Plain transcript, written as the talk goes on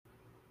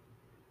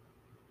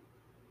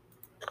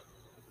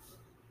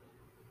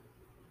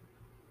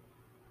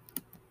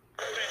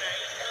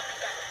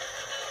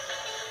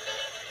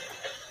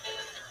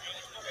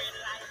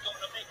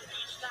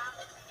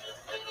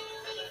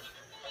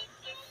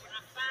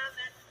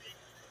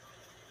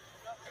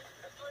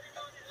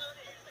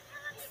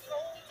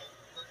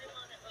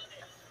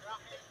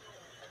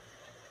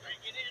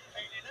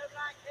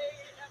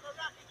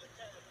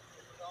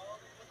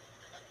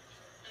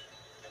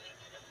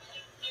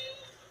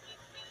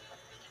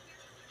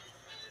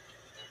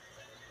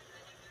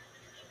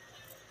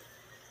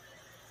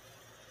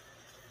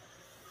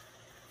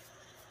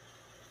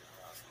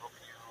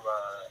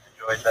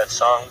enjoyed that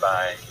song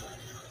by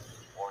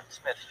Warren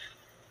Smith,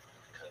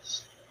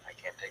 because I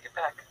can't take it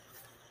back.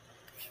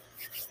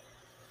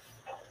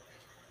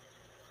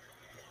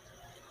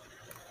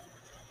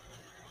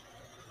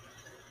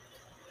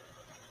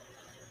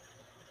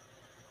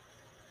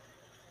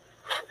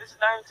 This is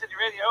Diamond City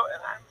Radio,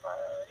 and I'm,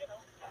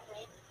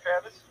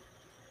 Travis.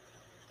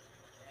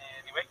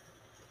 Anyway,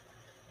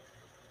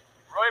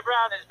 Roy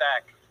Brown is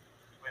back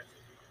with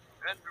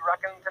Good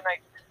Rockin' Tonight.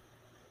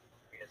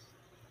 Yes.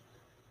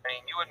 I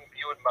mean, you wouldn't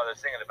bother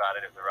singing about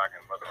it if the rockin'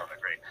 wasn't all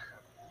that great.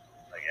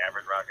 Like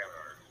average rockin'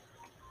 or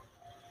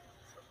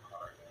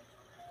subpar.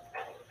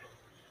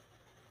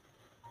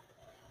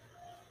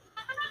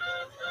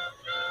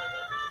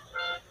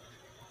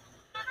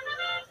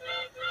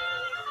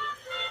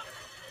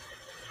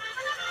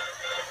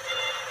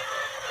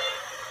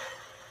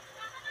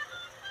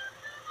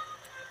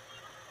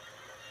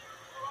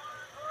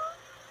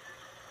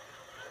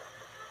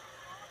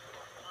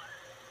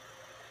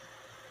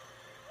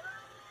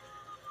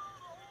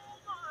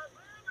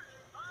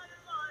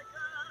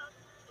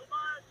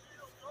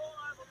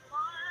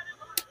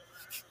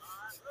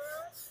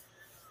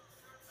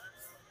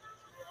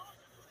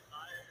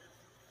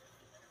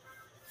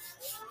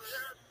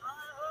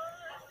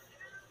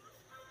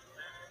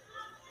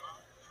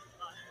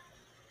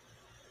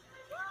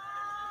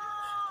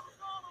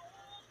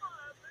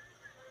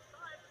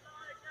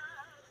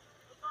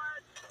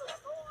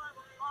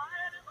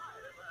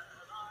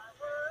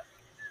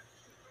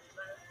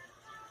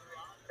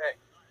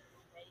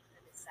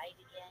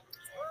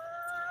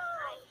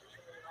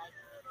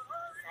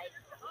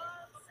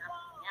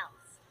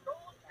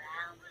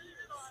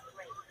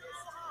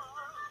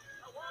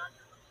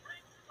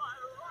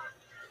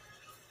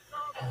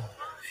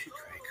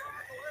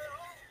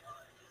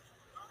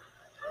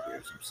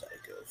 Some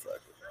psycho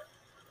fucker.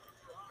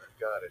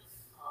 Got it.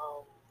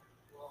 Oh,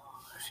 Lord.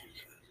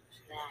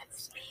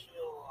 That's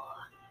pure.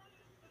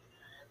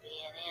 Gonna be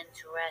an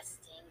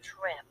interesting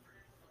trip.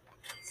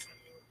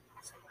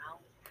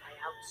 Surrounded by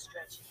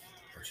outstretched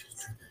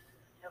hands.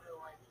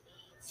 Everyone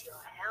needs your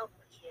help,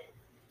 kid.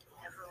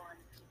 Everyone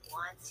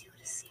wants you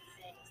to see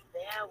things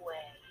their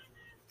way.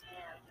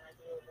 And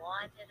whether you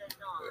want it or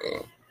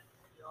not,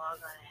 you're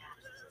gonna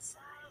have to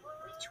decide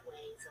which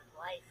ways of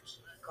life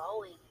keep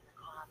going in the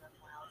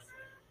Commonwealth.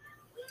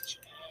 Which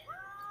end?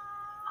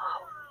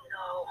 Oh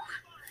no.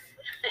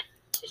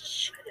 You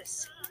should have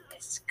seen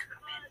this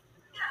coming.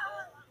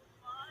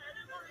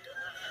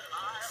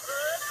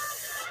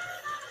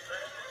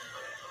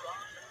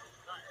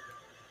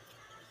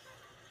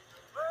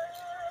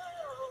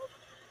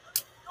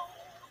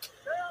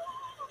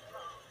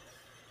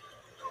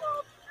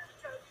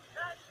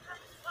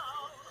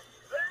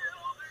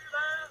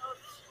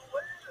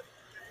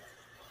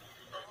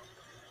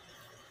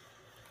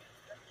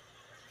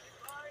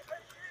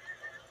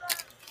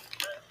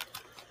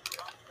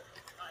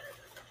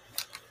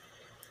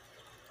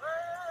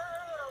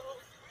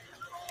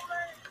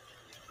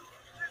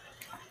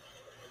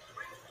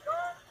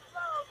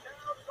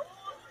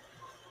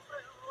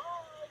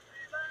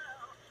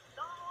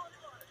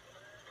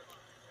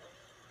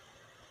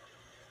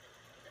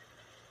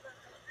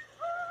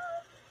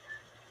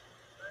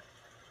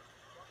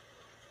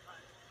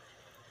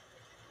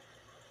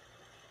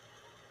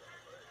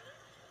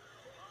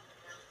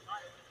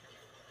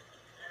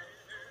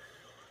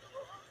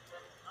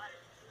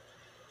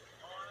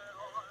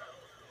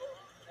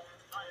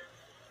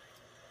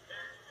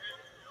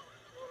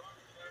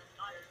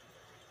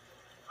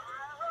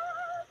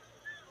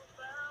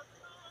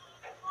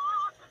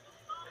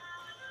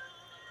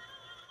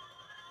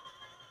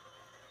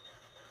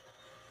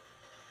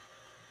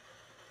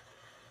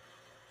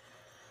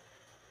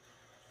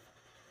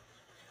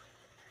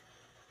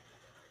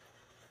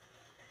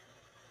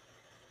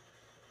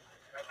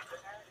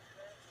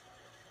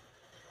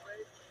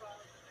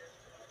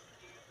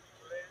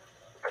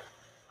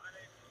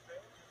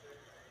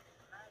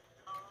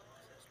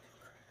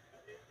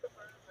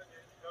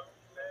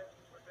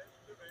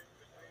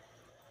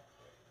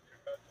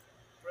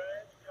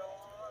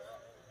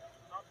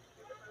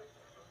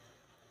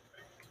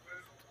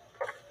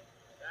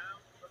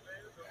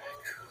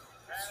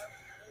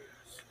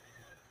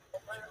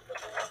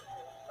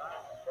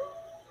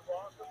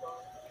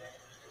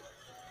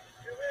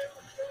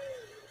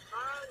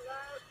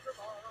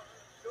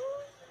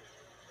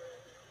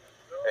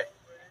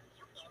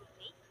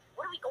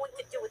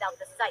 Without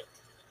the sight.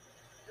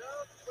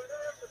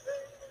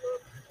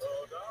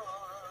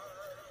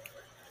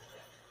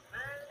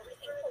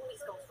 Everything always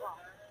goes wrong.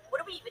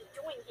 What are we even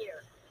doing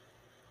here?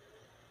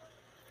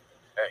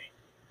 Hey,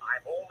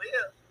 I'm all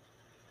ears.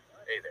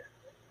 Hey there.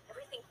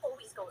 Everything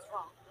always goes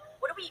wrong.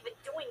 What are we even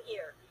doing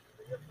here?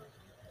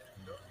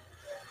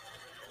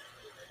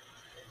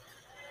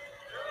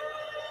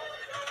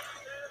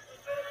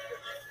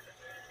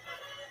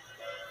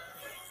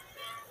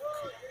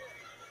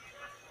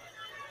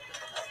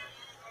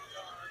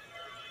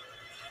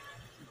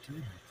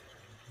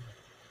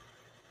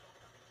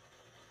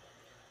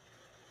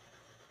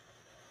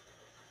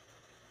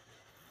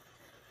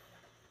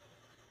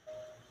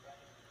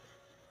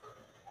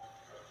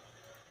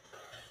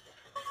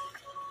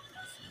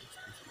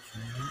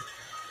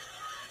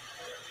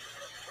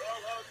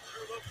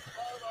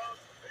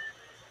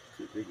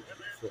 See, they gonna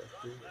be fucked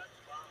up.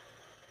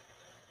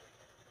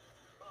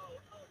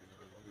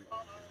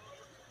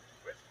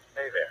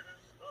 Hey there.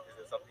 Is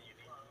there something you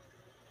need?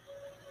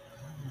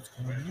 What's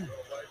going on?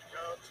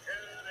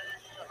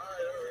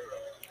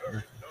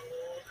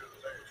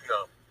 No,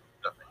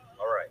 nothing.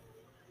 All right.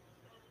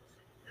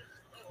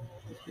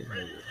 He's getting a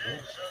little bit.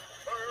 Did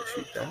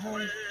she die? Oh,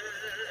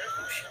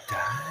 she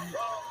died?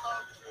 Murphy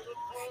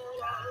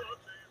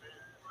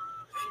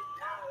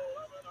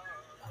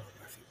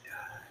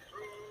died.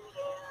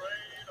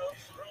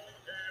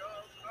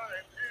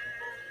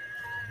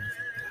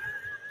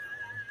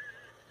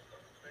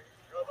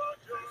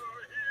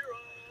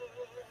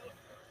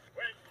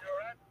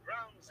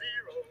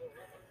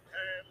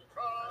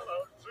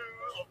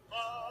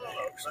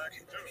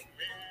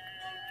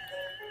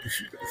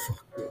 She got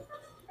fucked up.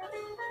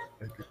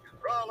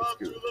 Crawl up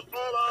to the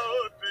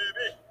fallout,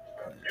 baby.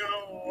 You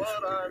know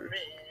what I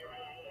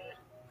mean.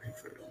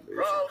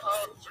 Crawl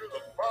out through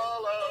the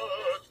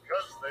fallout,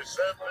 cause they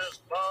said this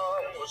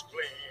bomb was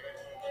clean.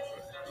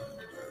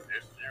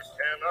 If you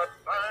cannot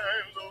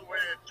find the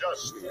way,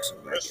 just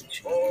listen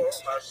for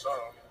my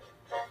song.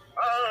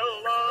 I'll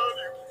love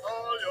you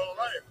all your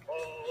life,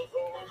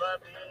 although that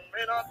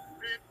may not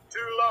be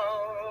too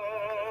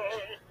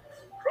long.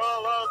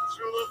 Crawl out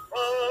through the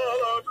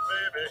fallout,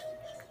 baby,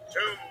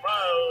 to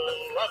my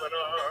loving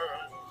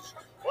arms,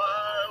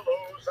 while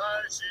those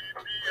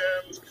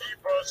ICBMs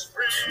keep us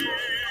free.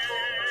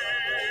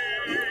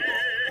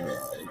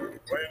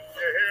 When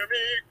you hear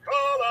me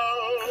call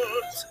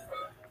out,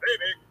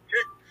 baby,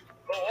 kick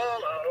the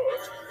wall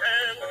out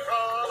and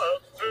crawl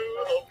out through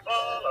the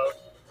fallout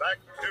back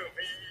to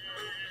me.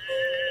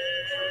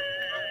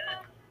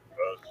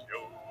 'Cause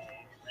you'll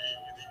be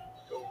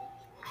the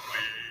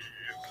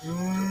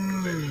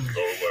only in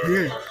the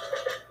world.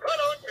 Why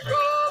don't you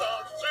call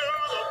out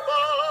through the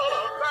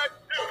fallout back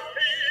to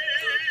me?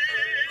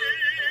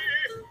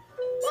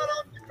 Why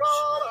don't you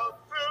call out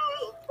through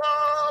the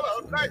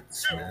fallout back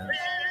to me?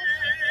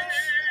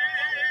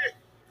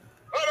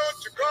 Why don't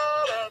you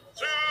call out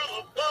through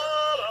the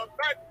fallout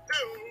back to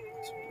me?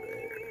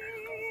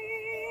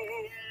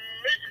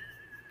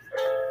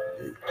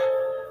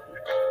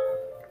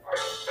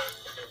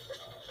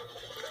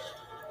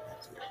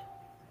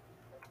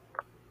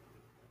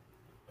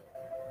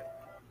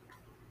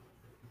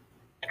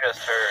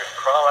 Just heard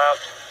crawl out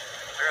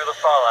through the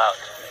fallout.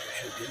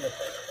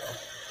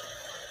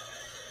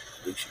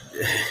 I think she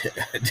did. I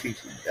think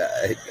she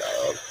died,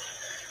 dog.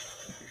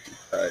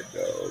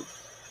 Dog.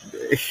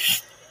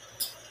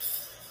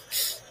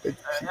 And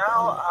now,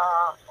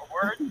 a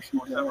word or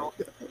several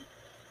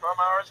from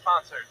our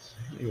sponsors.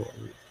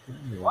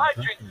 Why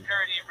drink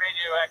dirty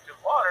radioactive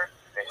water?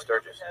 Hey,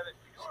 Sturgis. Have it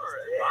pure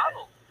and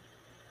bottled.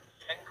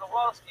 And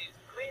Kowalski's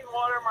Clean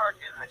Water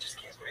Market. I just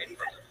can't wait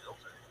for the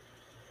filter.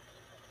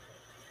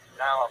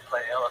 Now I'll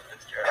play Ella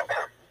Fitzgerald.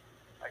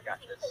 I got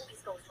this.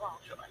 Always goes wrong.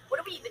 What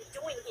are we even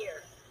doing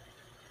here?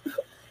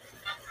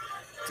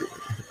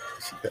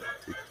 She got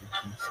addicted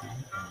to shit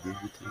and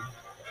gave it to him.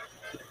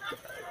 She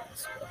died and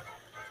stuff.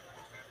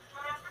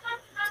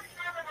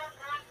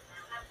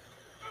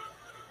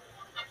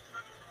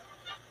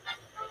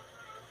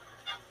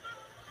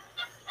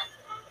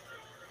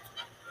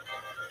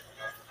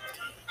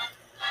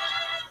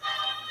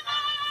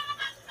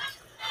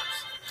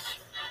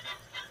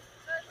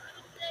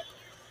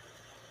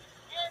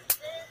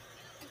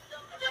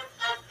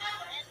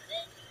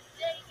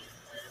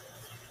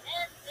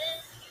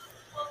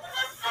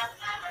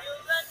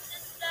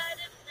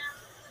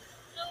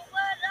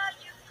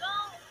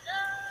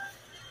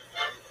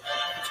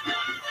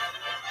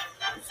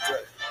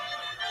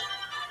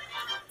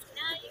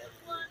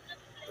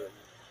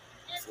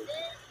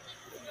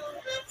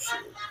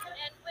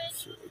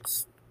 So let's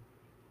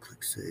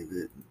click save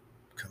it and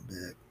come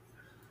back.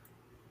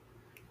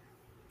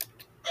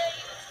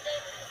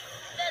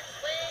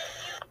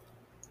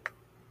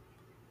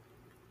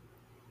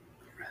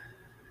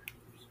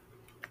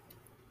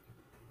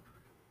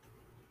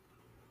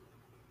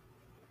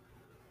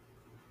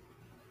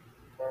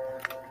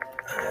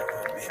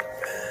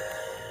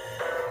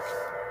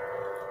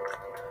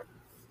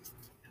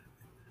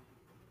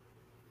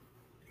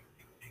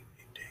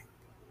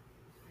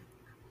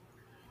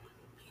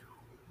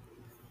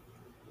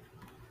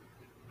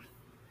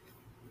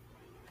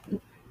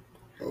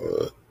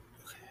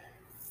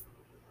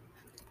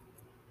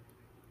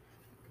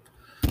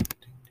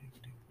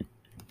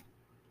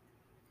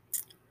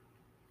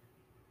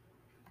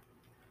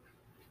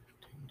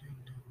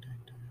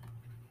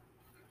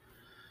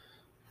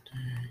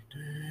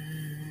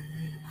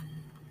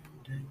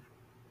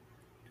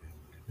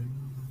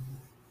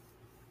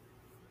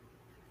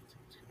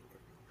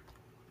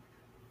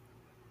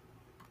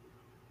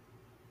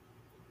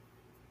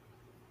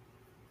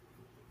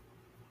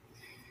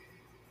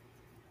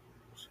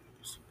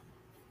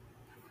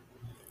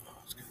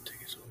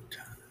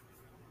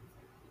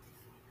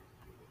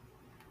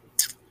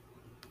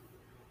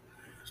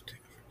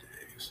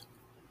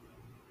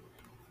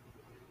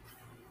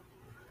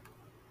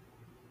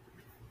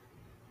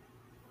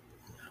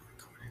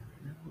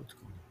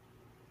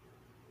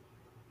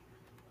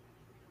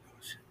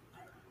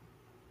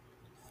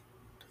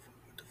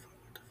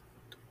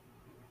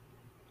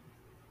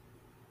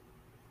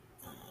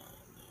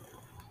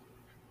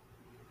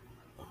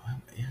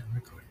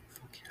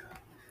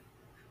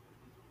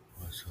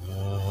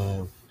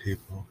 So,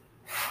 people.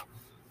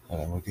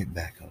 Hold on, we'll get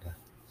back on that.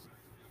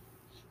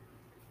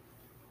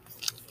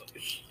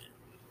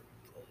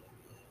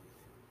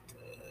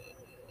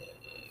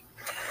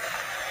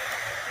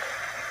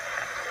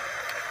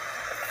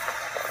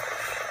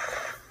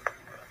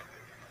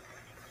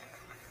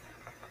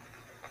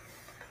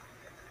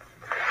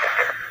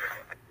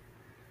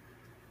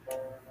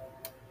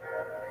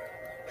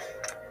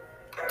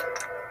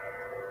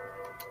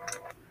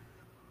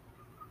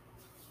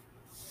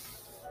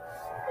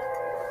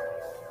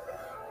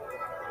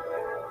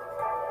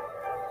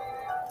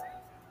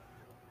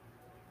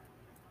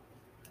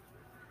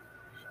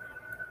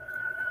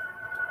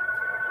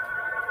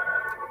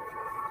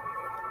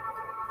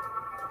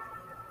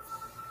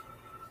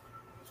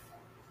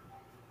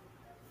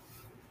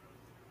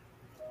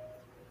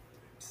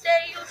 Say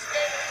you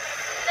stay,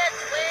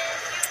 that's when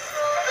you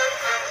grow.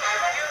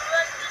 You're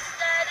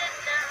undecided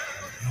now.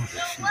 No, So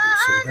but she why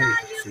did so are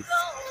late. you She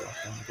gone?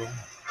 dropped on the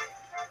ground.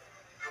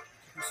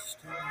 This is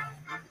still on.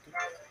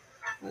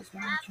 What's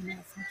wrong I've with you been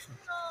not function?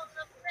 sitting on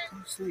the fence, Go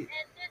to sleep.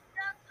 and it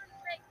doesn't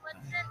make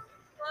much sense.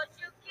 Cause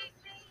you keep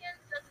me in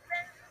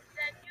suspense,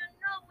 and you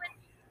know it.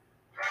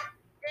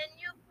 Then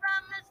you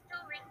promise to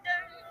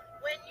return.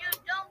 When you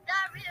don't,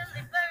 I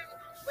really burn.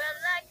 Well,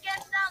 I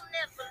guess I'll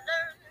never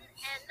learn,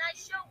 and I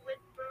show it.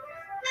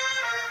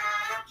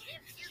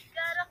 If you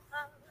got a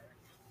heart,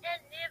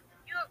 and if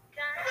you're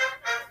kind,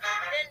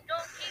 then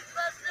don't keep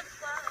us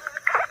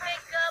apart.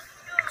 Make up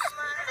your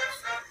mind.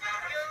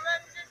 You're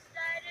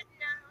undecided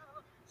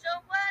now. So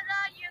what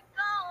are you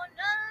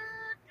gonna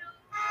do?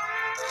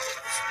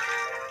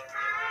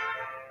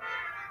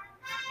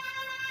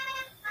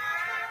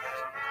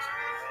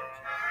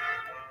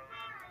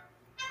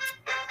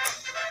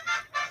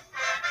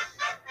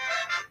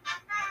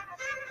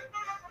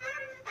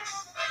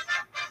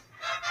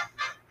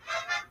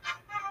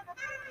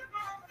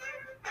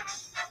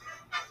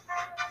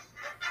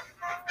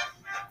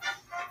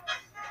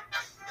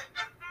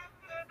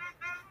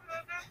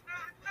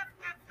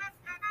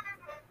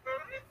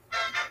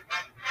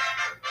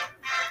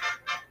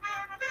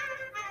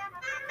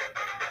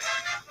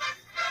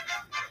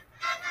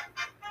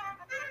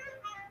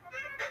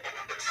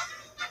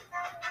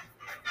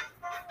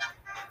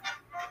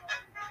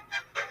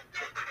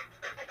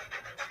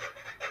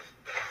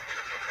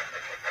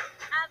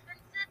 I've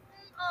been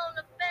sitting on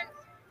the fence,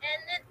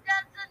 and it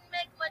doesn't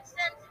make much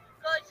sense.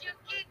 Cause you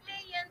keep me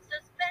in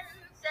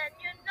suspense, and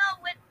you know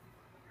it.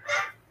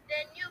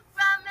 Then you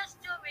promise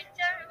to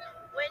return.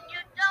 When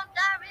you don't,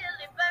 I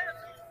really burn.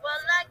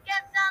 Well, I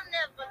guess I'll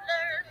never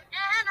learn,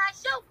 and I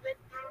show it.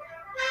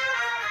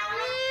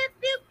 If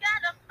you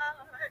got a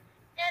heart,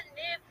 and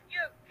if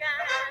you're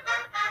kind,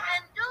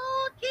 and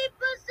don't keep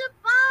us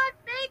apart,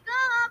 make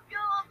up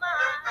your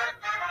mind.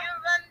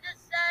 You're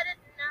undecided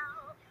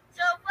now,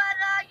 so what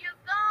are you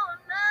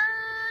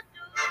gonna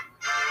do?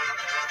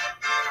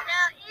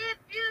 Now, if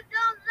you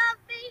don't love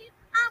me,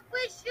 I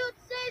wish you'd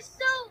say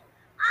so.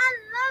 I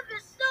love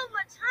you so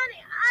much,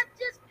 honey. I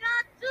just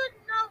got to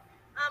know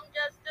I'm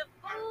just a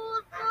fool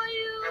for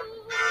you.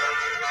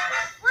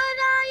 What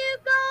are you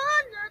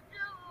gonna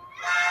do?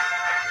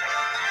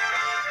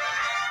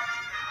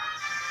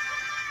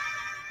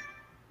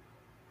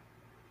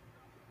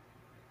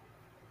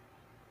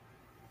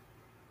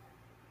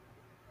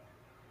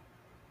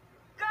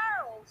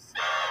 Girls,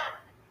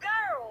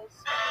 girls,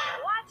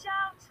 watch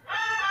out,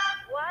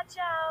 watch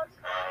out.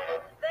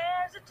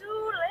 There's a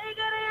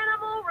two-legged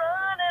animal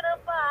running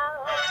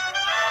about.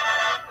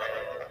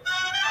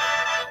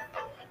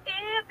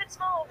 If it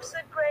smokes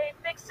a great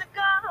big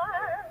cigar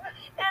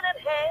and it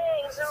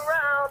hangs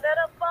around at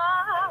a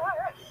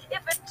bar,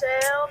 if it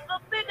tells the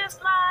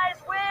biggest lies,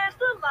 wears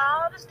the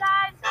loudest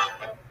ties,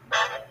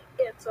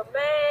 it's a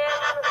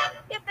man.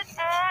 If it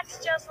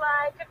acts just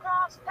like a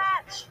cross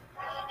patch,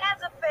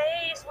 has a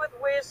face with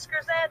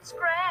whiskers that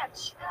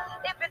scratch,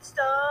 if it's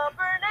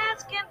stubborn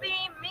as can be,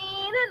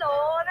 mean and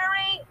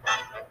ornery,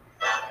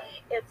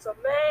 it's a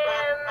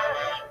man.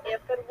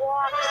 If it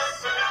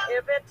walks,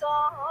 if it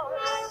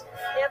talks,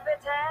 if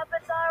its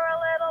habits are a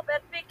little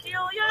bit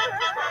peculiar,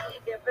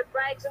 if it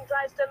brags and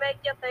tries to make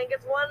you think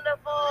it's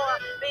wonderful,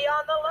 be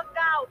on the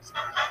lookout.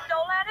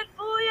 Don't let it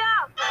fool you.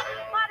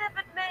 But if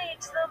it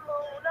makes the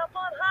moon up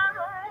on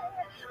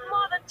high,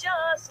 more than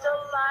just a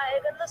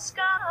light in the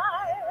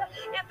sky,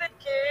 if it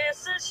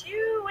kisses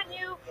you and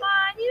you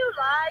find you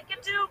like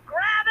it to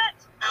grab it,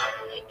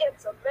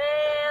 it's a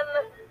man.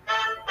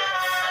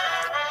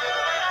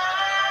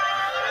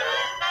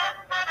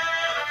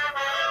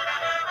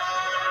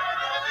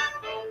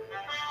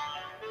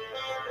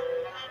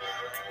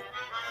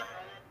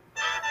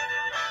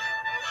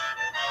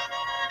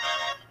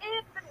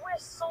 If it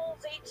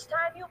whistles each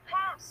time you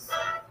pass,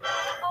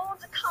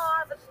 owns a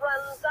car that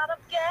runs out of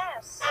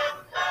gas,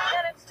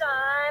 then it's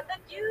time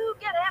that you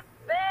get up.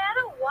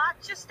 Better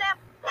watch your step.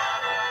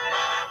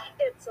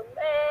 It's a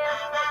man.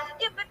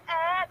 If it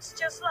acts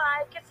just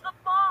like it's the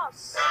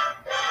boss,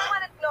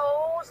 when it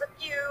knows that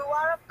you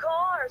are, of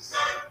course.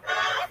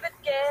 If it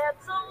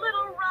gets a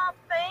little rough,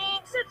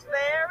 thinks it's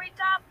very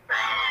tough,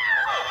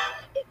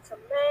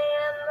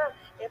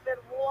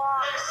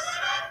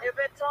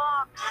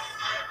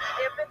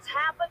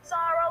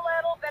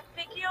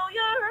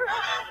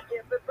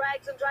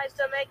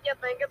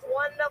 think it's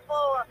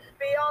wonderful.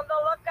 Be on the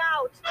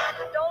lookout.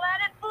 Don't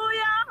let it fool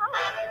ya.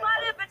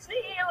 But if it's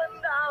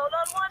kneeling down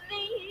on one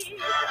knee,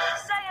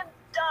 saying,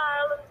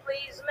 darling,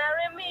 please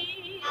marry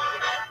me,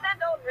 then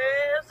don't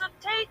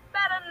hesitate.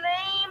 Better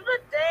name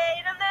the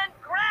date and then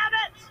grab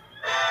it.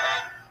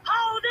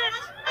 Hold it.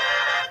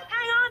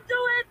 Hang on to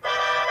it.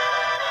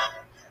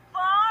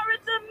 For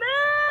it's a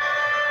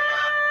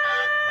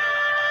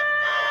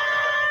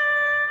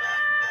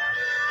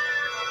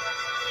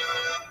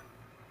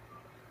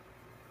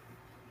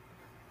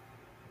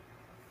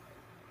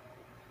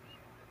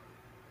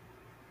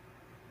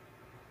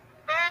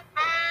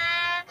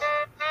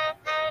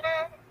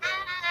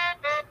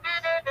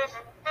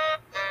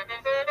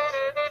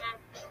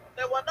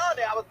Say,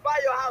 Wanoni, I was by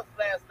your house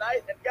last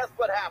night, and guess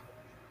what happened?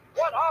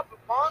 What happened,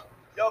 Punk?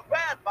 Your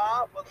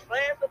grandma was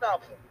playing the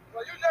number.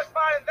 Well, you just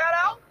finding that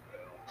out?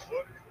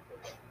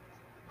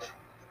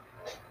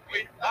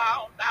 We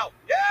found out.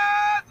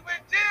 Yes, we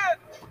did.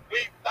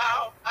 We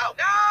found out.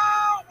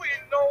 Now we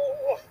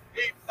know.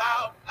 We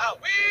found out.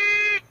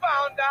 We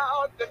found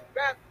out that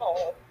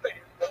grandma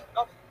played the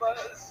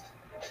numbers.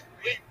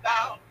 We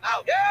found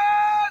out.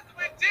 Yes,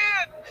 we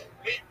did.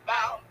 We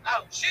found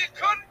out. She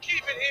couldn't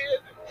keep it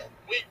hid.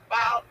 We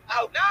found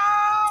out.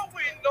 Now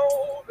we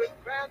know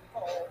that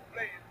grandma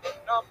played the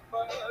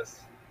numbers.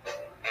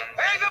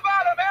 Think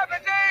about them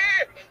every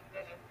day.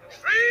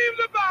 Dreams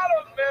about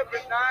them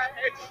every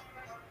night.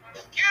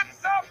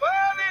 Getting up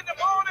early in the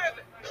morning.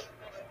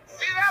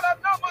 See that the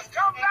numbers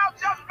coming out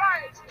just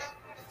right.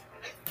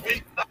 We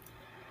found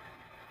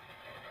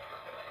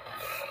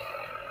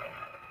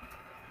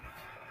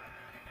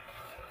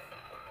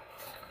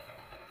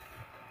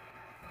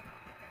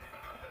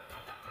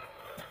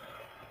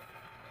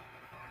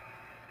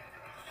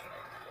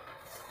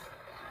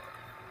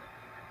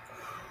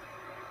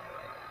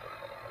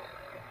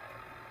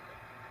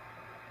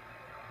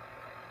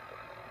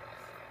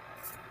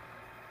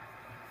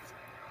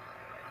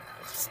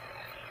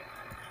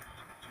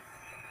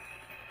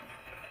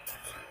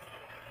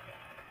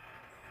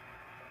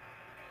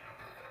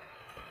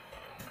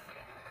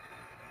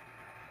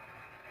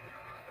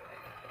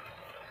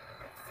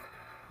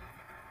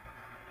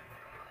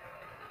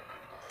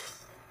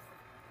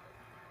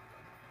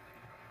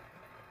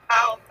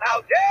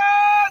out.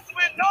 Yes,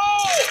 we know.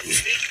 We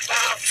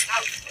found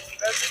out.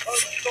 Let's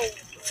unload.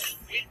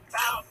 We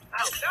found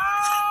out.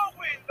 Now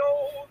we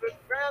know that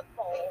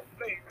grandma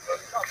played the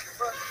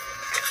numbers.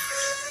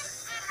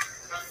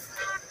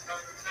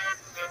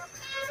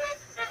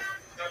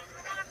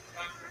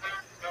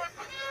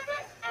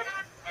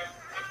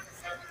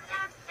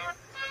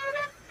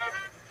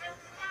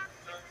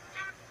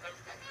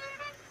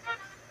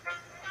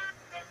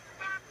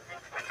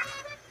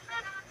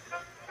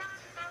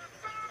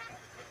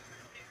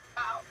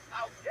 Found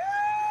out.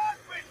 Yes,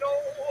 we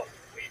know.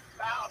 We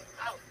found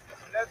out.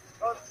 Let's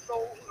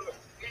unload.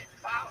 We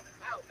found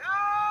out.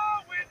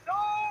 Now we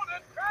know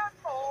that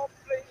grandma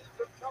played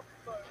the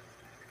numbers.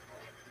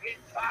 We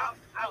found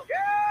out.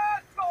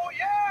 Yes, oh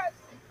yes.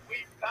 We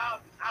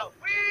found out.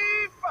 We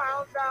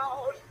found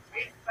out.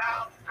 We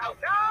found out.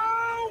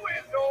 Now we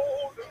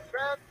know the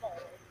grandma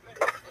played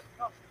the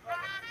numbers.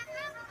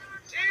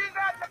 She's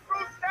at the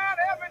fruit stand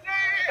every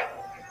day.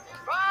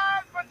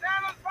 Buys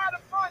bananas by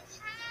the bunch.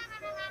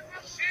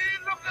 She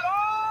looked at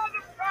all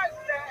the price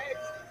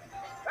tags.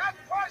 That's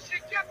why she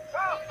gets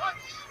her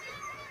hunch.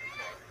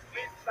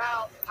 We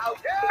found out.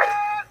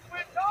 Yes, we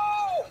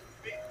know.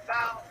 We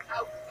found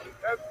out.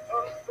 Let's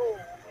go.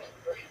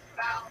 We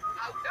found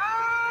out.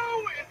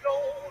 Now we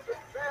know the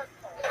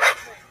grandma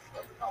makes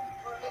the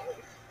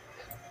numbers.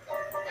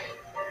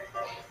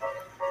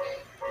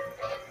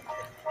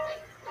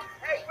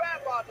 Hey,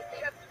 Grandma, did you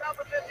get the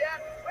numbers in yet?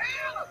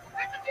 Well,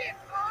 let me get,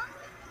 son.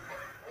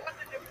 What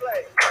did you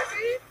play?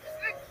 3,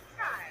 6,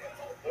 9.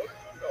 What did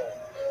you know?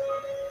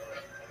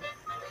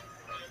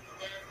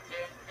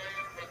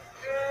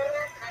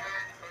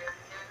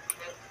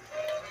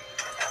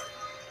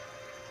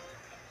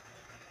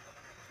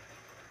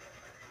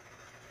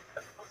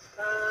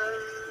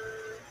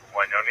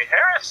 Wanoni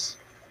Harris.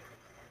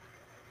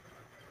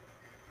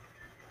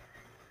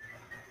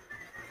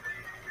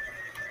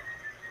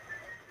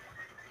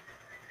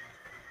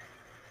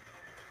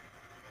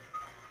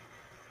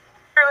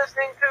 You're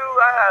listening to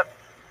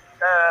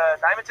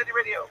Diamond City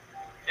Radio,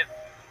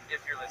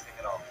 if you're listening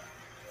at all.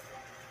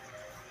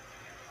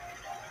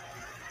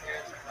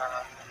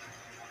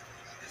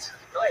 This is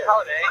Billie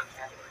Holiday.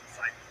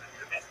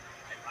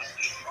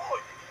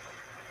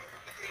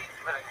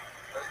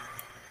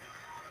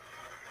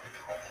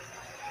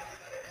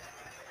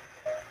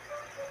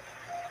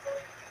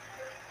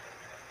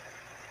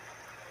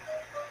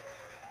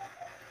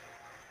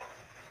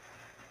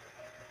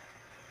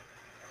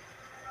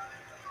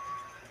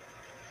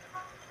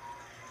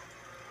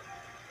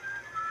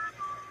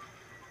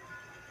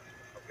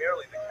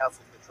 Apparently the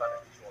castle's been trying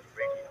to control the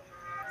radio.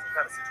 Some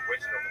kind of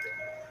situation over there.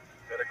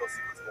 Better go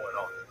see what's going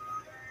on.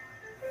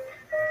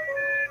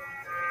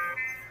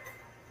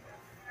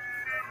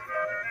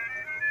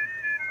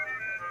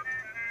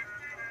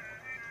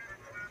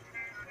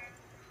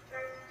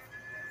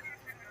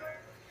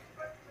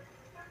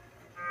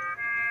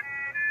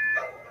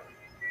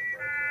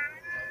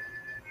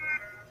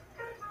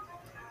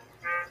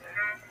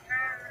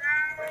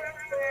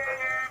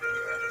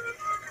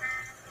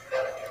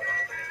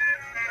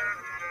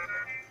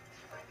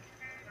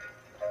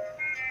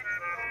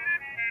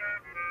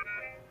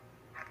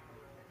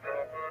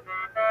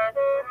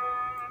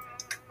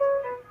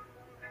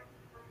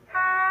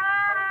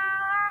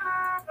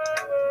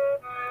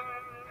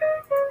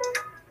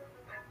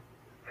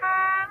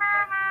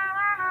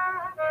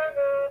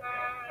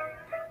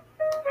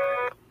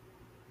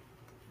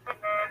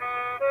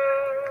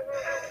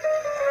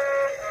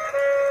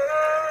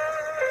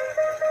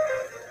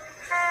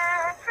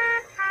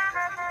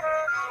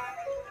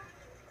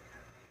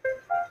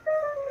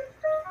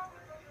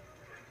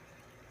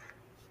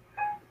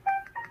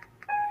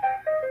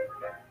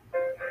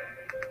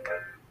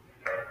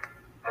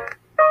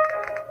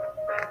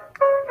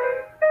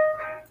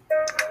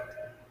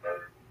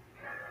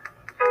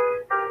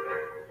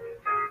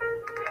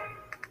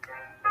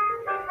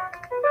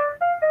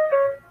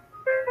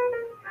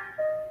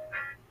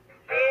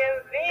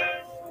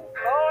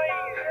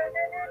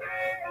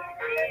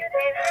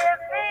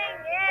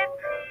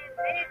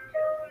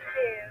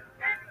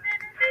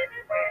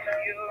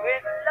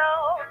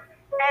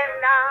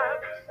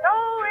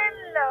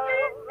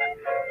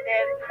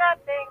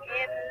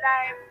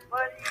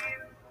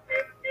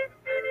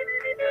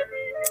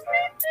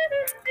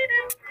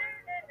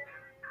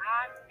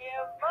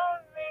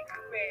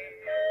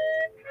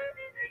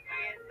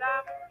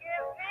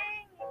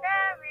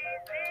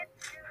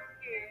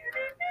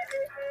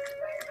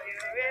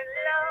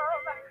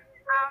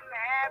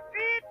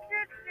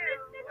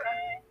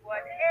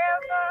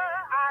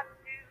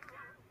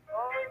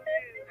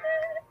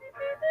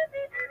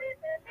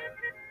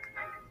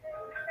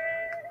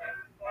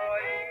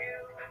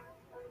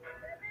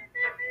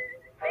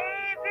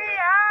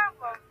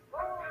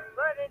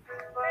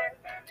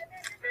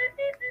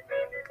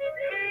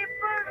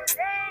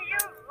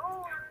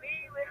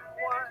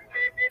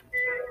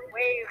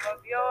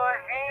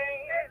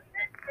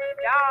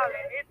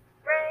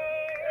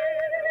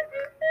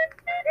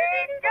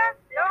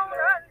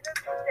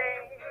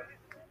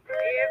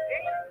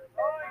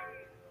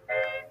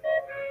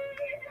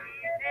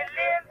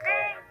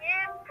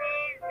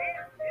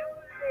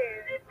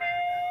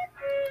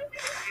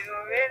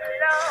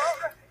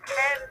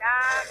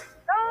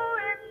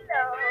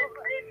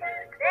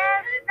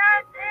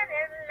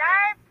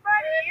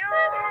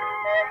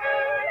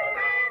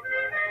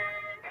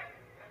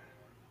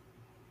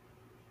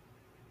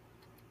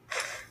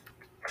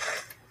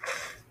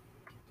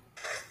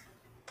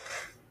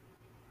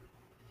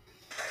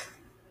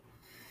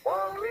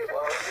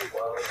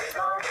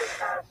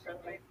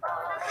 passingly by.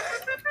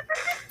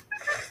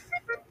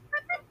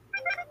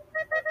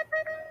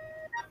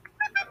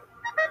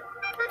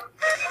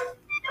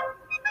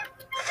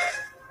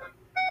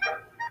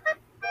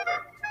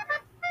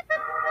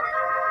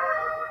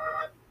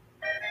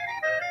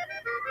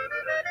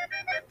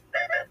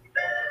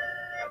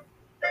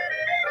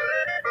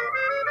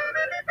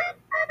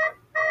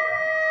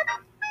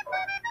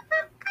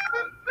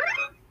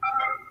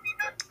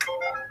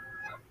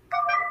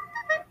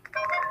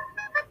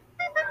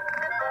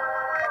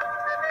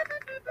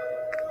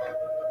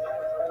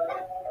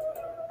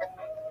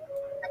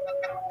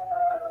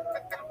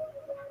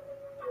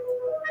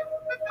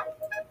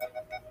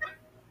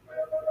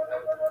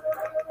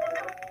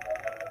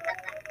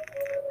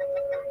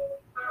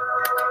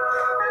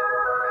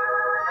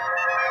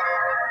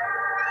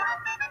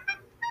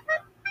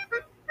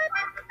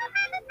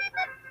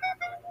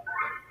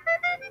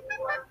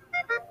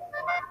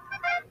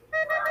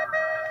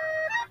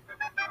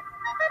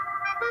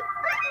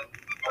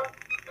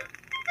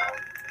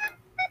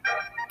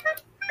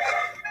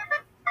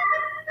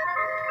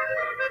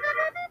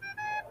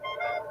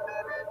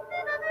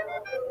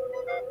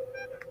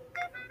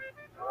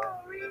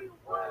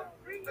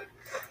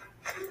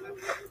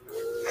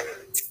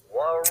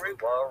 Worry,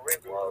 worry,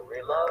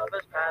 worry, love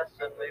is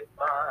passing me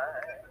by.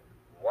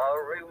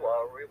 Worry,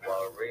 worry,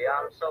 worry,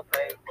 I'm so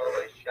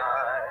painfully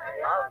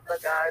shy. Of the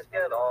guys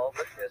get all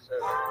the kisses.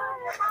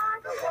 Why am I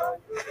the one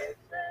who misses?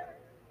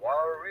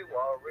 Worry,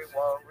 worry,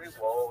 worry,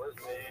 woe is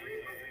me.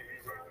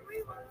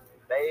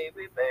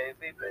 Baby,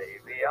 baby,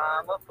 baby,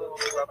 I'm a fool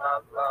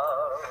about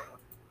love.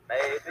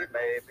 Maybe,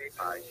 maybe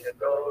I should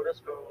go to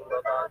school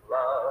about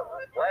love.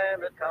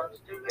 When it comes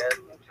to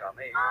getting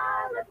chummy,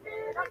 I'll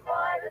admit I'm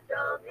quite a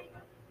dummy.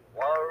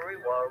 Worry,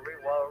 worry,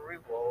 worry,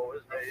 woe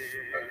is me.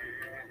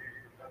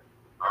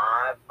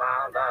 I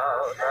found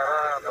out that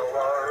I'm the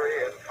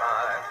worrying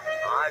kind.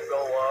 I go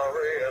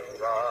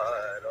worrying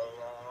right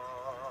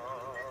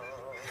along.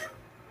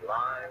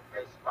 Life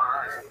is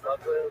fine, but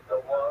with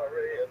the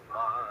worry in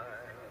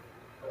mind,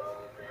 so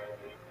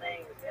many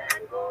things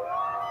can go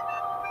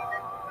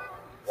wrong.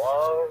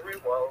 Worry,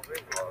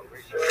 worry,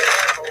 worry, should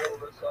I hold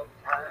her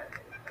sometime?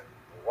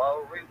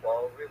 Worry,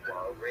 worry,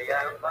 worry,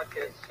 and my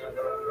kissing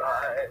her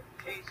right.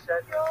 She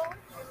said, Joe,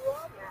 you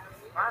are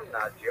married. I'm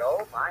not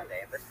Joe, my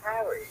name is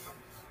Harry.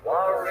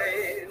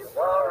 Worry,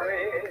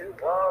 worry,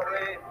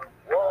 worry,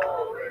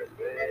 worry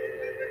me.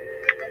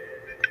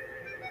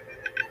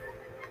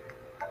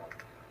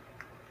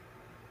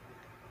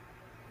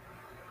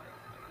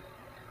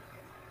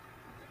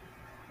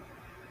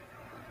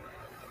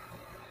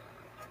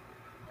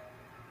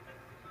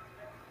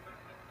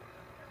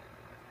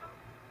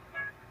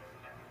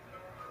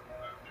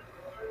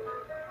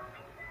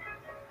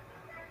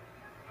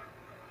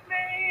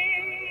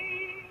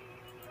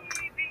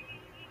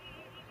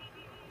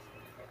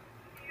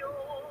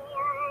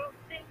 You'll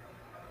think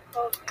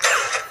of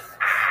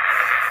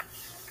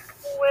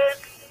when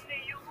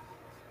you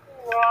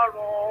are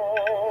all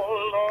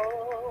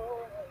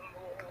alone.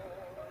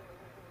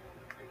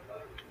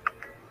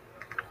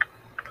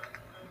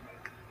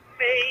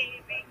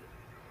 Maybe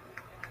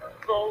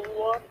the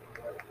one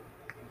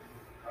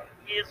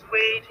is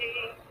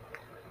waiting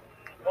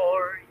for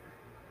you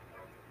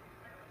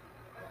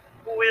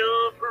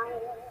will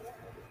prove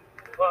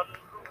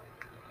untrue.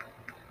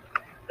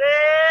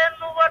 Then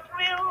what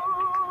will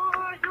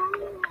you do?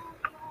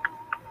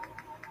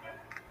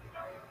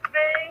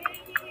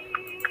 Maybe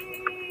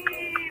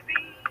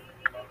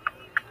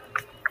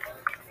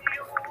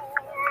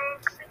you'll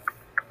sit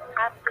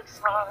at the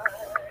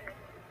side,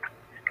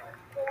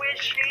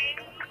 wishing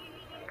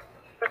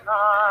that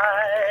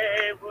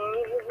I would.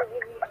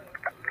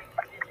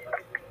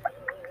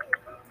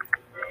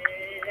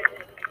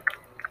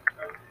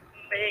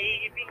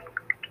 Maybe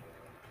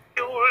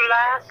you'll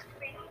ask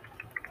me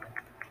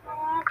to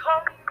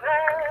come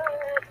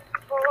back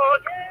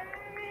again,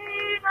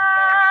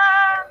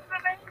 and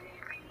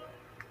maybe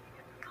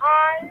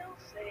I'll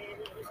say,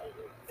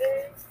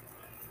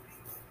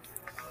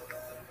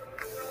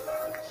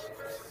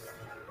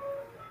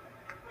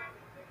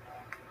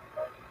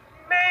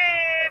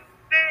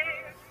 maybe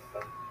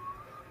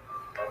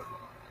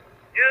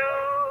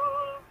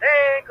you'll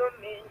think of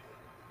me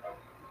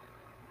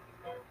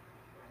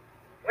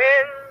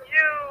when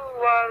you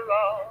are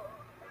all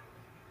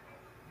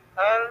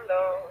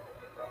alone.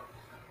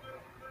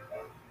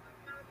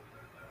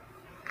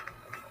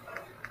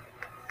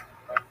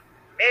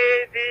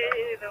 Maybe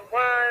the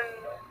one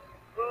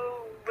who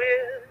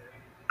will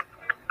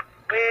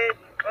wait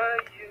for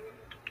you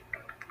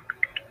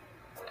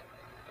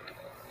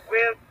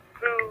will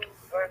prove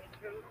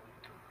untrue.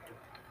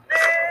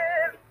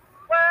 Then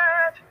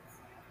what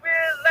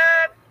will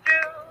I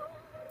do?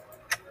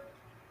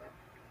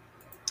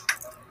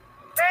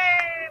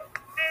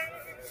 Maybe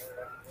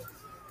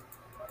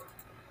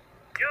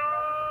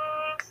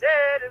you'll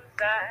sit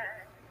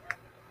inside,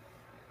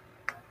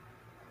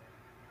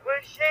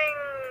 wishing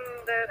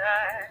that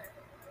I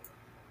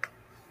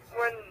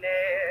were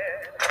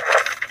near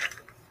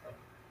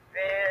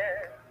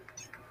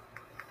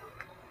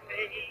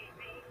me.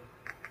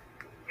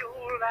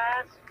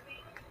 last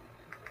week.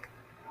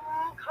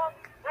 Come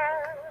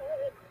back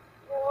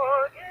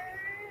again.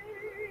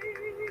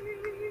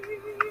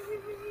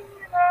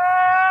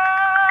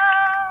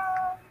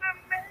 And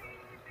maybe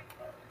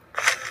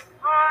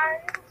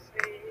I'll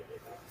say,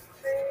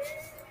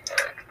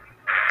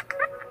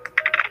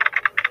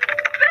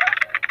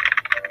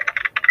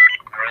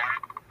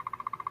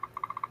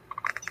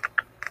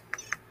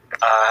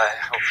 I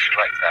hope you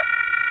like that.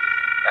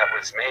 That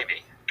was maybe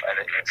by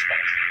the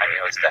expense. I mean,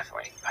 it was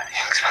definitely by the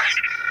expense.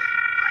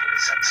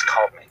 It's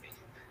called maybe.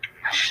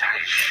 I should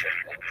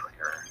have been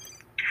clearer.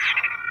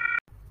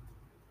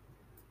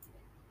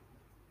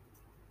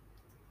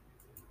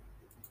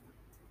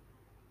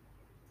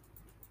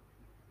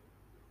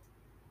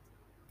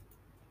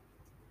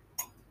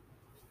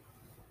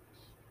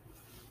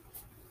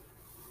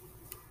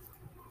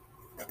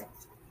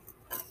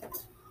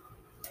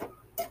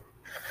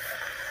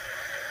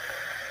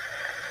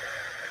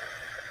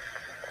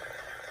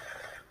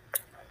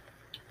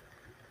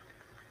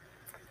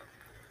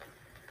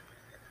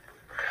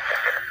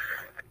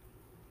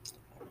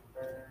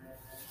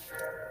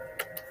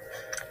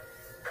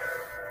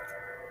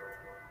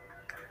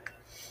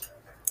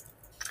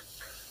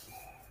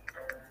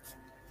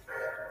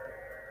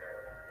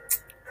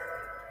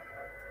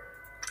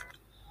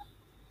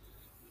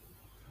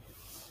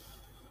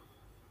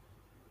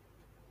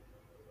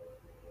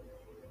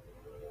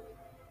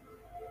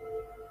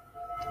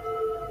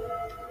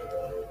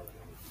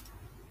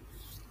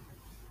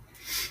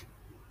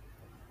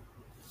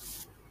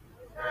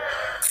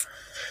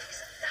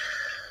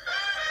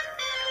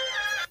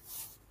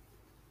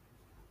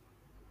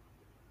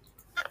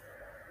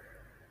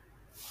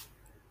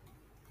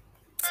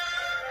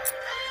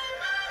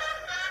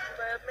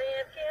 But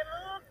man can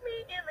look me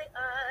in the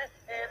eye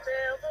and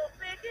tell the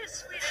biggest,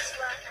 sweetest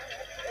lie.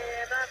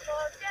 And I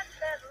forget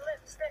that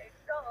lipstick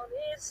on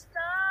his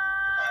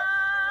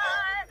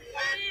tie.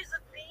 He's a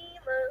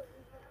demon.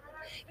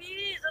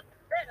 He's a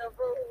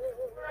devil.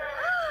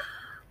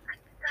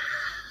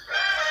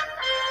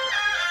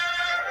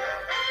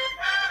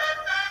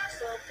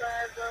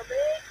 Sometimes I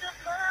make up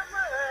my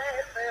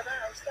mind that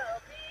I'll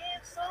stop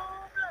being so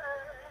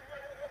blind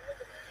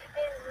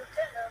and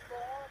turn up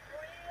all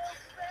real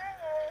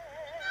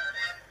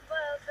fast.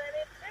 But then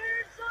it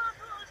turns on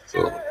those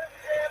charms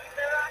and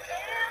there I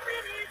am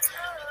in his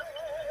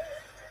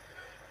arms.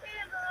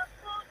 And I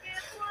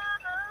forget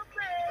what I'm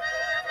at.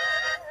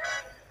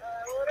 I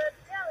wanna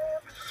tell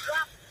him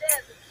drop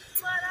dead,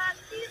 but I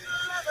keep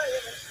loving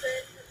him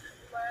instead.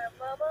 My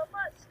mama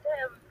must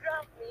have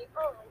dropped me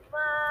on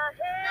my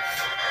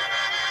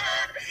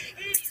head.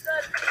 He's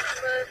a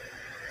demon.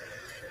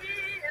 He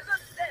is a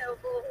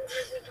devil.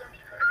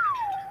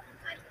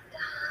 I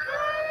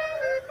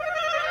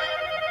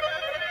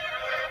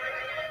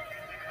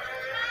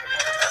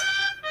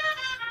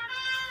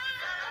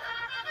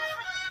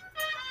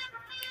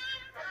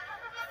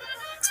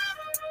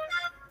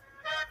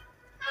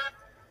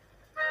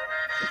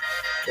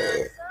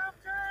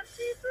Sometimes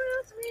he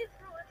thrills me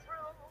through and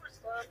through.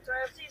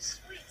 Sometimes he's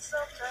sweet,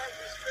 sometimes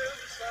he's true.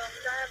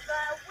 Sometimes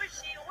I wish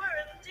he were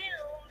in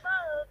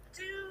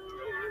Timbuktu.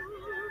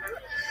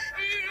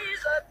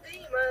 He's a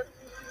demon.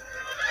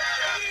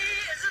 He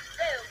is a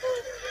devil.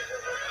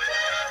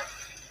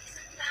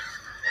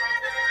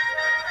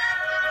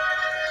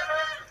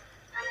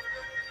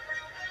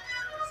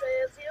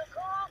 Says he'll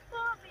call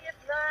for me at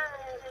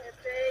night and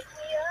take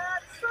me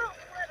out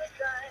somewhere to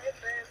dive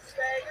and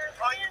staggers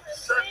in and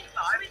sings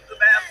sweet the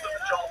man for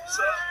the job,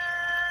 sir.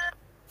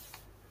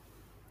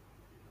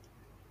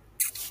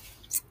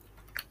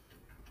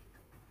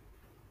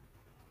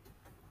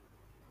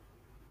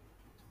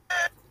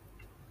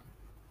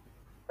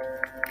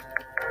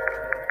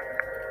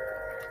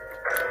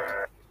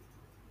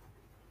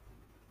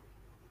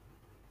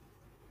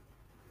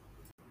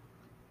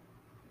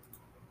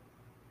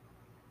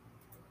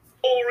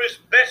 Or is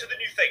better than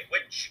you think,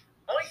 which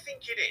I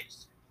think it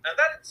is. And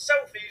that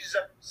itself is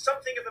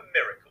something of a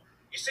miracle.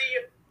 You see,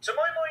 to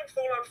my mind,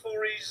 Fallout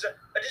 4 is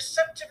a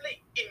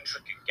deceptively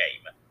intricate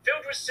game,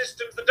 filled with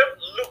systems that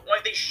don't look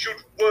like they should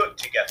work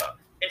together.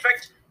 In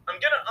fact, I'm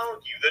going to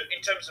argue that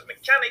in terms of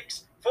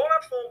mechanics,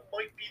 Fallout 4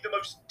 might be the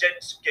most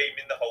dense game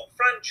in the whole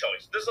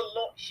franchise. There's a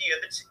lot here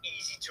that's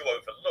easy to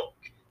overlook.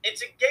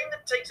 It's a game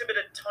that takes a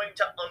bit of time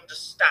to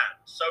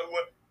understand, so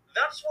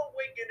that's what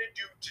we're going to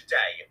do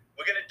today.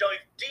 We're going to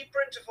dive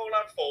deeper into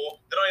Fallout 4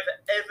 than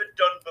I've ever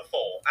done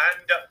before,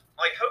 and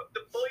I hope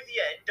that by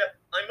the end,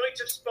 I might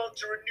have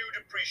sparked a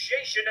renewed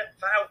appreciation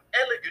for how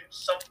elegant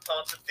some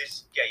parts of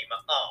this game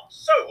are.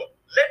 So,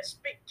 let's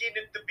begin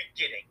at the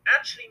beginning.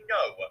 Actually,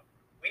 no.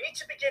 We need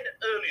to begin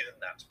earlier than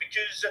that,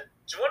 because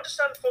to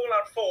understand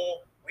Fallout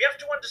 4, we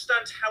have to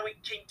understand how it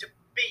came to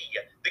be,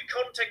 the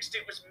context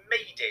it was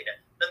made in,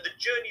 and the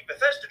journey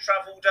Bethesda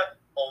travelled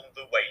on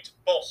the way to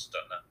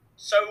Boston.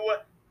 So,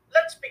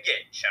 let's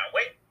begin, shall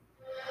we?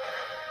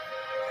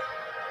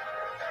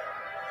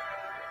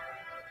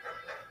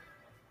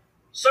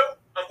 So,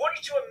 I want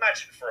you to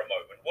imagine for a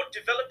moment what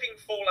developing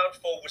Fallout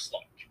 4 was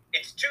like.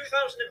 It's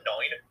 2009,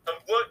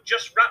 and work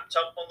just wrapped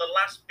up on the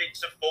last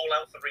bits of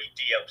Fallout 3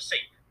 DLC,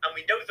 and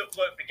we know that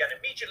work began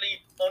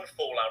immediately on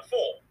Fallout 4,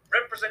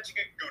 representing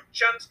a good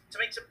chance to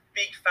make some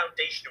big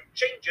foundational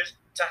changes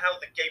to how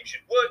the game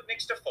should work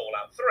next to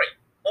Fallout 3.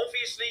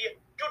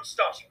 Obviously, good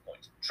starting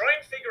point. Try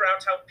and figure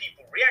out how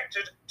people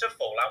reacted to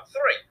Fallout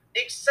 3.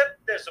 Except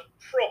there's a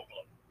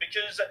problem,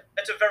 because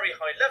at a very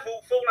high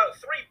level, Fallout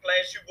 3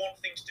 players who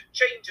want things to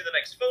change in the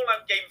next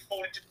Fallout game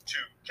fall into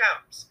two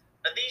camps,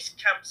 and these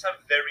camps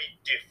have very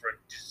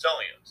different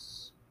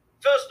desires.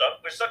 First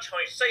up, with such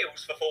high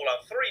sales for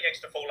Fallout 3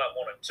 next to Fallout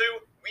 1 and 2,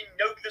 we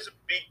know there's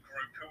a big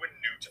group who are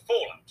new to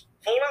Fallout.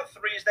 Fallout 3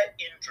 is their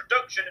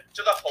introduction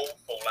to the whole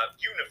Fallout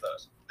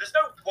universe. There's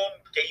no one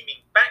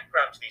gaming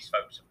background to these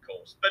folks, of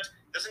course, but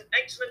there's an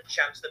excellent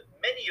chance that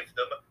many of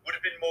them would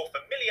have been more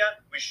familiar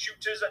with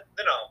shooters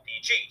than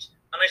RPGs.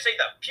 And I say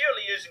that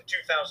purely as in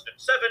 2007,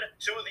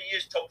 2 of the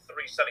year's top 3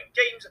 selling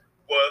games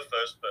were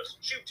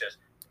first-person shooters,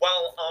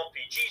 while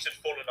RPGs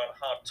had fallen on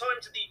hard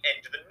times at the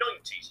end of the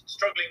 90s,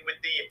 struggling with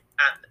the,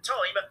 at the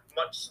time,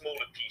 much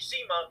smaller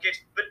PC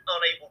market, but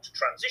unable to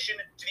transition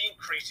to the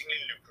increasingly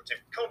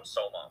lucrative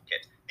console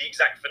market, the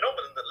exact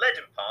phenomenon that led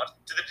in part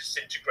to the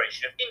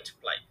disintegration of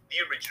Interplay,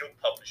 the original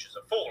publishers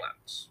of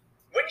Fallout.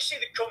 When you see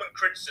the common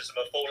criticism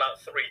of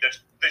Fallout 3 that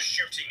the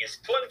shooting is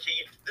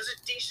clunky, there's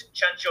a decent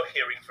chance you're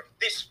hearing from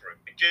this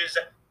group, because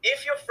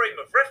if your frame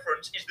of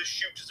reference is the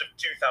shooters of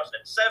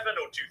 2007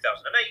 or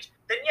 2008,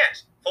 then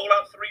yes,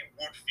 Fallout 3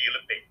 would feel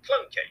a bit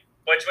clunky.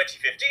 By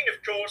 2015, of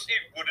course,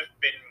 it would have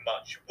been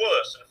much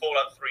worse, and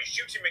Fallout 3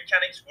 shooting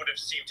mechanics would have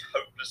seemed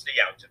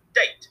hopelessly out of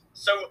date.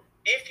 So,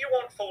 if you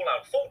want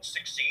Fallout 4 to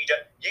succeed,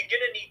 you're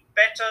gonna need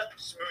better,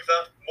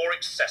 smoother, more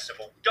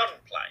accessible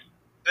gunplay.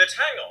 But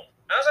hang on,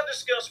 as I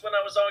discussed when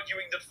I was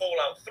arguing that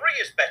Fallout 3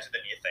 is better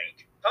than you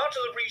think, part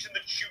of the reason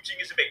that shooting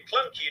is a bit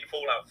clunky in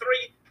Fallout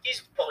 3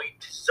 is by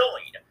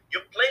design.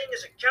 You're playing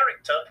as a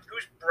character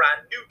who's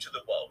brand new to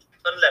the world,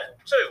 and level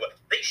 2,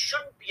 they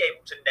shouldn't be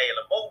able to nail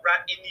a mole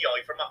rat in the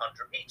eye from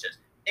 100 meters.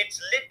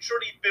 It's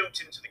literally built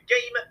into the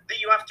game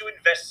that you have to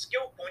invest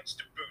skill points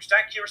to boost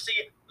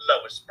accuracy,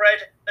 lower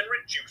spread, and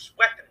reduce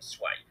weapon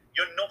sway.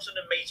 You're not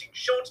an amazing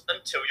shot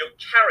until your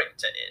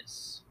character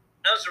is.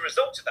 As a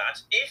result of that,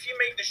 if you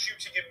make the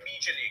shooting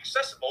immediately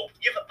accessible,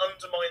 you've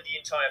undermined the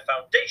entire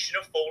foundation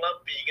of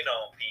Fallout being an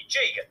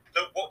RPG,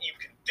 though what you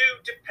can do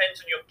depends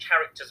on your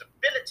character's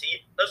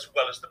ability as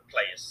well as the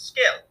player's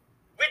skill.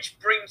 Which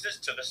brings us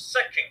to the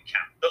second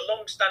camp, the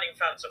long-standing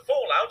fans of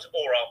Fallout,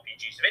 or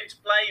RPGs of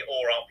Interplay,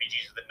 or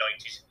RPGs of the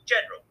 90s in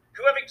general,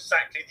 who have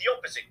exactly the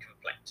opposite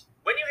complaint.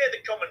 When you hear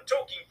the common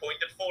talking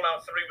point that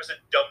Fallout 3 was a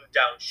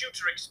dumbed-down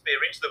shooter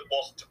experience that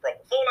wasn't a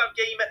proper Fallout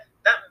game,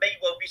 that may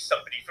well be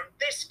somebody from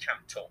this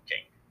camp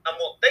talking. And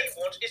what they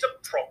want is a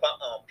proper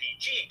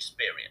RPG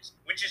experience,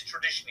 which is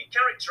traditionally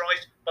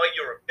characterized by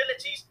your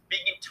abilities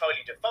being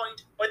entirely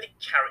defined by the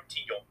character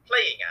you're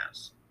playing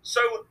as.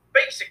 So,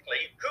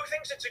 basically, who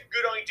thinks it's a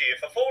good idea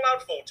for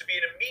Fallout 4 to be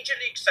an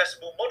immediately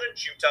accessible modern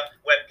shooter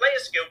where player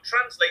skill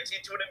translates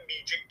into an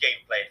immediate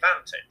gameplay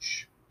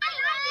advantage?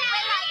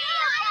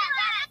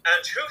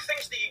 And who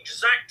thinks the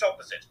exact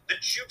opposite,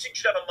 that shooting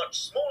should have a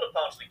much smaller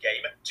part of the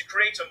game to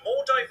create a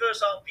more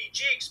diverse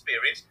RPG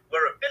experience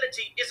where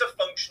ability is a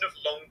function of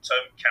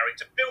long-term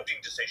character building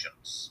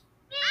decisions?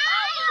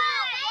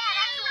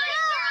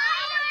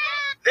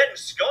 Then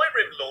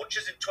Skyrim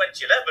launches in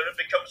 2011 and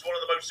becomes one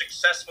of the most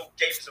successful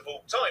games of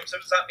all time,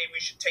 so does that mean we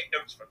should take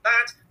notes from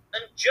that?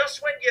 And just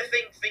when you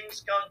think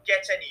things can't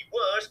get any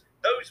worse,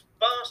 those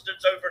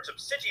bastards over at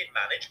Obsidian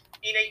manage,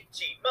 in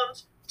 18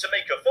 months, to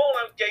make a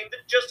Fallout game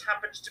that just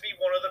happens to be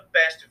one of the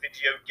best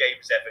video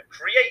games ever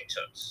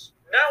created.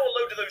 Now a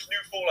load of those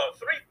new Fallout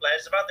 3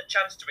 players have had the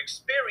chance to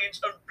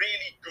experience a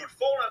really good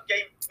Fallout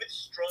game with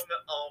strong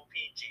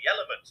RPG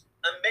elements,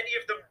 and many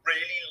of them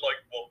really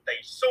liked what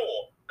they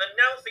saw. And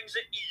now things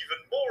are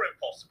even more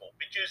impossible,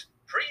 because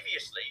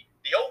previously,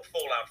 the old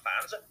Fallout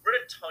fans were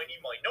in a tiny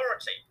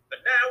minority,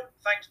 but now,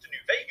 thanks to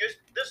New Vegas,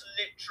 there's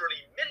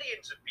literally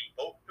millions of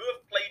people who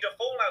have played a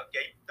Fallout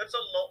game that's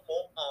a lot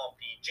more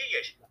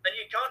RPG-ish, and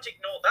you can't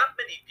ignore that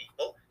many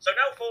people, so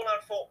now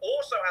Fallout 4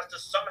 also has to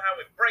somehow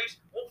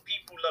embrace what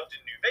people loved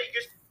in New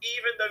Vegas,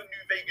 even though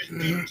New Vegas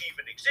didn't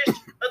even exist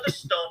at the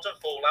start of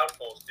Fallout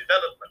 4's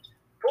development.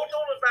 Put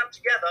all of that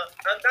together,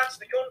 and that's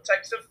the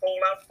context of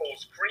Fallout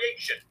 4's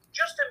creation.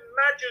 Just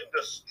imagine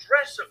the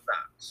stress of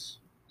that.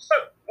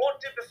 So, what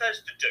did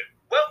Bethesda do?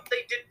 Well,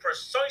 they did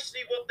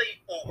precisely what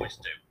they always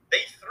do.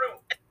 They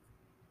threw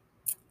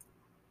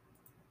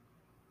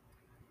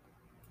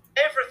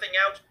everything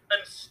out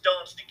and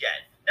started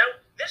again. Now,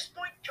 this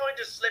point kind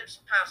of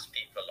slips past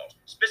people a lot.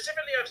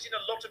 Specifically, I've seen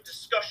a lot of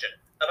discussion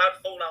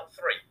about Fallout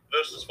 3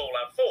 versus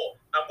Fallout 4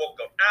 and what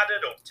got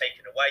added or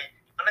taken away.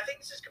 And I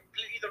think this is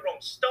completely the wrong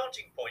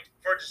starting point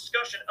for a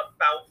discussion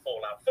about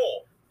Fallout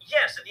 4.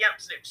 Yes, at the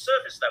absolute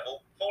surface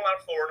level,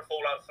 Fallout 4 and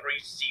Fallout 3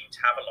 seem to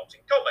have a lot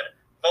in common.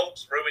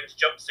 Vaults, ruins,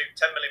 jumpsuit,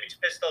 10mm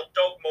pistol,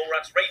 dog, mole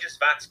rats, raiders,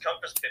 vats,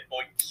 compass,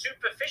 Pip-Boy.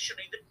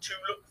 Superficially, the two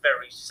look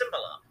very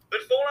similar,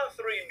 but Fallout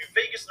 3 and New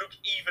Vegas look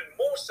even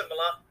more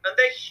similar, and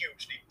they're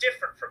hugely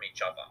different from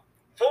each other.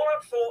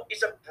 Fallout 4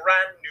 is a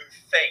brand new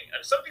thing,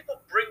 and some people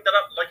bring that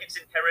up like it's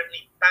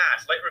inherently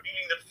bad, like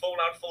revealing that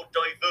Fallout 4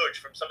 diverged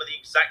from some of the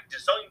exact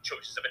design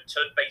choices of a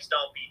turn-based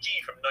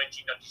RPG from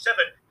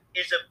 1997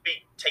 is a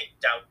big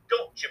takedown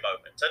gotcha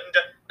moment. And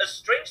as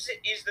strange as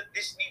it is that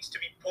this needs to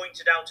be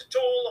pointed out at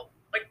all,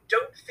 I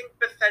don't think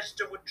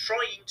Bethesda were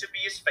trying to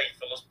be as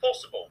faithful as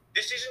possible.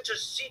 This isn't a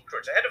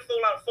secret. Ahead of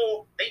Fallout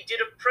 4, they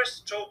did a press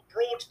tour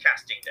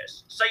broadcasting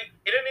this. Say,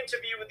 in an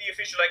interview with the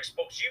official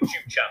Xbox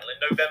YouTube channel in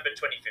November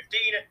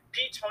 2015,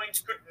 Pete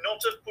Hines could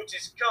not have put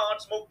his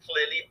cards more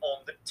clearly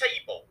on the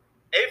table.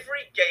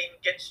 Every game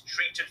gets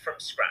treated from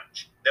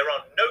scratch. There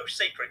are no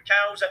sacred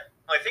cows.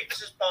 I think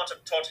this is part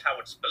of Todd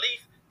Howard's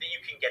belief that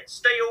you can get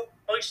stale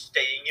by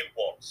staying in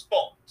one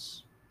spot.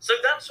 So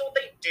that's what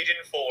they did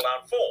in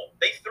Fallout 4.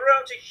 They threw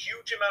out a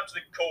huge amount of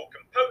the core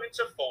components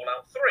of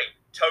Fallout 3.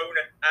 Tone,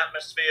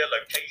 atmosphere,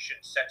 location,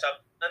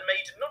 setup, and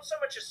made not so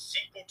much a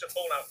sequel to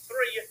Fallout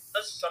 3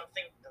 as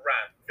something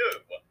brand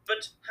new.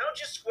 But how do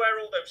you square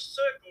all those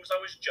circles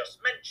I was just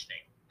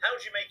mentioning? How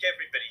do you make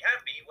everybody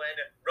happy when,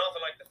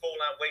 rather like the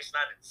Fallout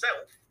Wasteland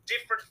itself,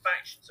 different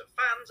factions of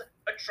fans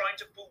are trying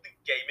to pull the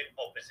game in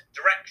opposite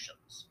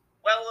directions?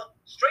 Well,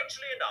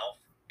 strangely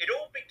enough, it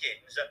all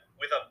begins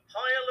with a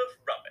pile of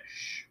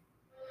rubbish.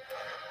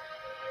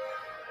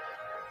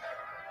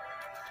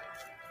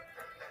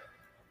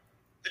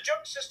 The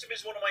junk system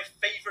is one of my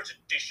favourite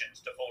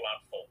additions to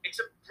Fallout 4. It's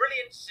a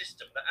brilliant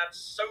system that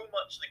adds so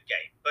much to the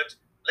game, but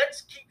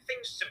let's keep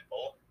things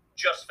simple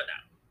just for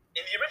now.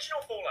 In the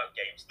original Fallout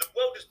games, the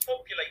world is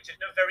populated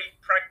in a very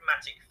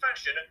pragmatic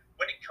fashion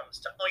when it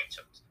comes to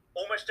items.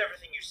 Almost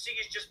everything you see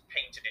is just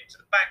painted into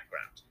the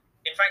background.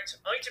 In fact,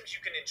 items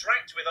you can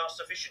interact with are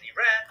sufficiently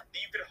rare that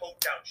you can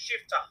hold down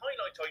shift to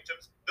highlight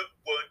items that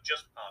weren't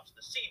just part of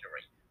the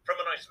scenery.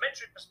 From an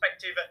isometric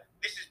perspective,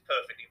 this is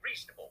perfectly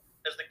reasonable.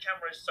 As the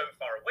camera is so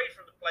far away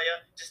from the player,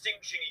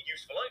 distinguishing a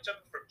useful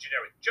item from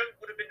generic junk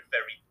would have been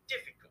very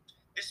difficult.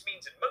 This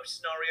means in most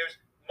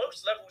scenarios,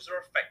 most levels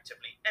are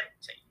effectively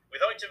empty, with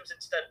items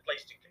instead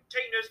placed in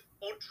containers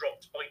or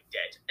dropped by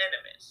dead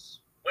enemies.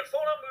 When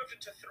Fallout moved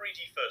into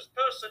 3D first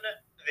person,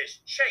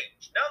 this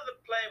changed. Now that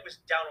the player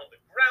was down on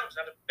the ground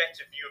and had a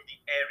better view of the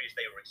areas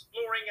they were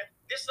exploring,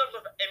 this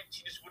level of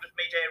emptiness would have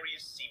made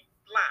areas seem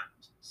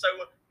bland.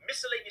 So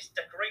miscellaneous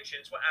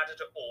decorations were added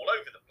all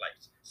over the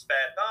place.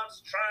 Spare parts,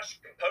 trash,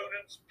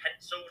 components,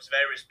 pencils,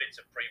 various bits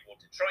of pre-war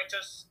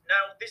detritus.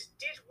 Now, this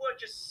did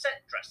work as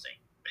set dressing,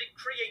 but it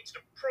created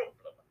a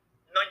problem.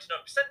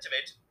 99% of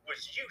it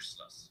was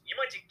useless. You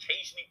might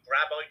occasionally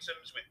grab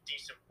items with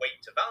decent weight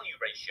to value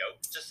ratio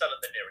to sell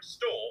at the nearest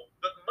store,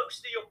 but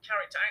most of your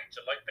character actor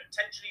like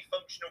potentially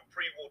functional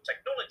pre-war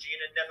technology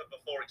in a never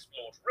before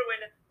explored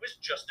ruin was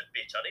just a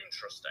bit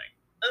uninteresting.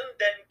 And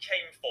then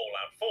came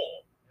Fallout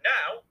 4.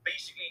 Now,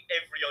 basically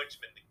every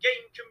item in the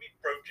game can be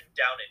broken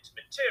down into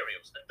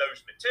materials, and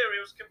those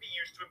materials can be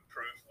used to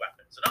improve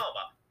weapons and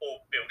armor,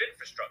 or build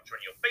infrastructure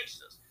in your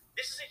bases.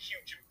 This is a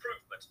huge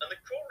improvement, and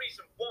the core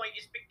reason why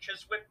is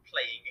because we're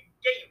playing a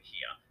game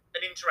here,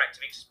 an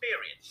interactive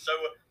experience. So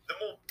the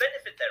more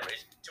benefit there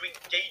is to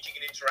engaging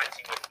and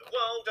interacting with the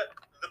world,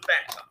 the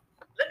better.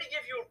 Let me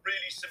give you a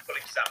really simple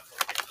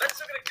example. Let's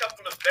look at a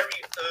couple of very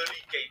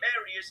early game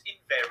areas in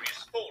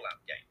various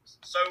Fallout games.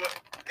 So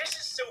this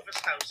is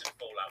Silver's house in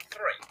Fallout 3.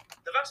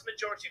 The vast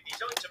majority of these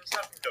items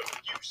have no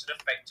use and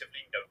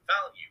effectively no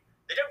value.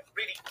 They don't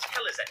really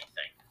tell us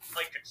anything.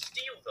 I could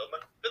steal them,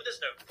 but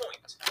there's no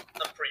point.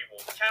 A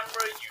pre-war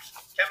camera,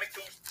 useful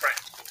chemicals,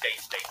 practical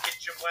day-to-day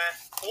kitchenware,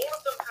 all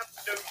of them have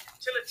no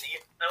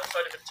utility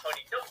outside of a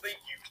tiny number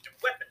used in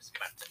weapon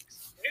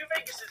schematics. New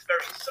Vegas is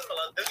very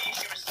similar, though the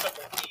issue is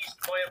somewhat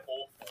eased by a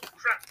more full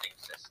crafting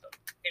system.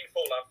 In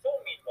Fallout 4,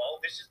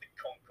 meanwhile, this is the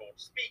Concord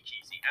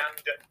Speakeasy,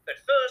 and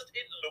at first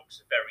it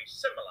looks very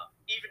similar,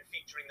 even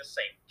featuring the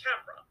same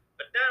camera.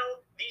 But now,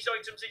 these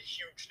items are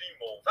hugely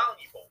more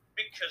valuable,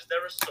 because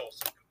they're a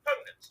source of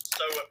components.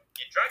 So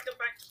you drag them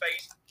back to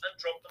base and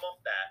drop them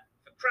off there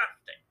for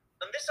crafting.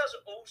 And this has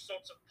all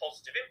sorts of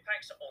positive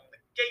impacts on the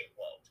game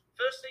world.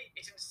 Firstly,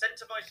 it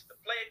incentivizes the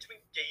player to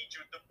engage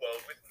with the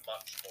world with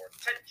much more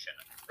attention.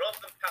 Rather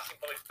than passing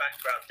by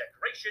background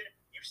decoration,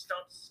 you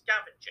start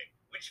scavenging,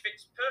 which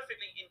fits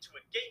perfectly into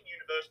a game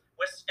universe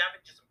where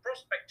scavengers and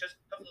prospectors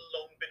have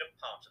long been a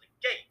part of the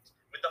game,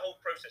 with the whole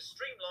process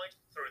streamlined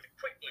through the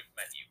quick loop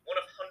menu, one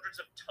of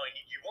hundreds of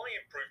tiny UI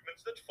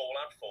improvements that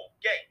Fallout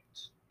 4 gained.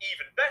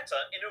 Even better,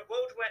 in a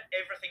world where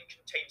everything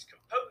contains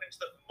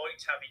components that might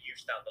have a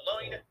use down the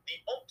line, the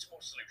optimal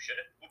solution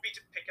would be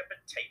to pick up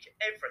and take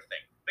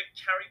everything, but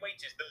carry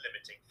weight is the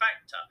limiting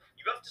factor.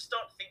 You have to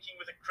start thinking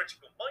with a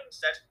critical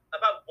mindset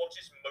about what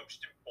is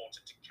most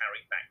important to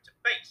carry back to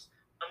base.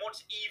 And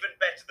what's even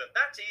better than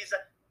that is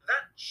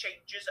that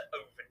changes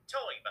over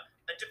time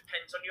and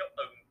depends on your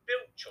own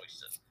build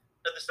choices.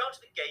 At the start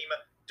of the game,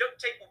 duct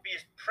tape will be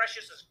as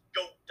precious as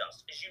gold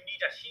dust, as you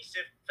need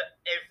adhesive for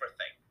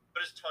everything.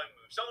 But as time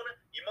moves on,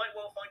 you might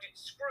well find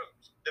it's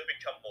screws that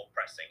become more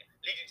pressing,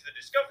 leading to the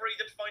discovery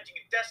that finding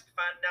a desk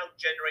fan now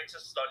generates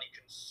a slightly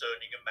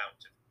concerning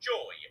amount of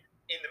joy.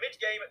 In the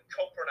mid-game,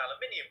 copper and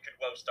aluminium could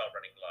well start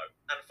running low.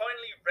 And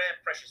finally, rare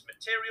precious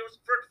materials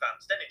for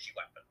advanced energy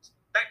weapons.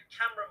 That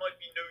camera might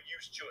be no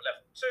use to you at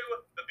level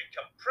 2, but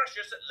become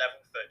precious at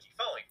level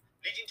 35,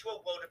 leading to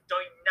a world of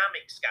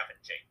dynamic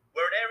scavenging,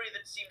 where an area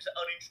that seems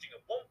uninteresting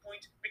at one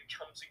point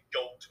becomes a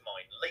gold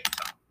mine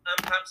later. And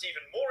perhaps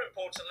even more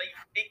importantly,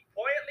 it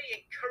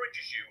quietly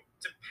encourages you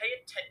to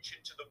pay attention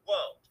to the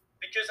world.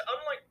 Because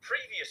unlike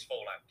previous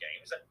Fallout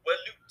games,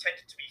 where loot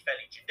tended to be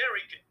fairly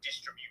generic and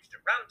distributed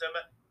at random,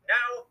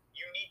 now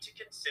you need to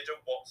consider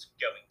what's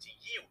going to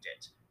yield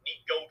it.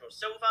 Need gold or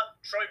silver?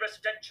 Try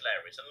residential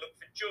areas and look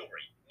for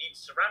jewelry. Need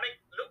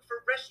ceramic? Look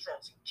for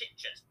restaurants and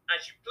kitchens.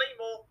 As you play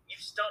more, you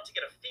start to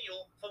get a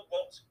feel for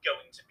what's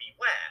going to be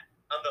where.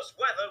 And thus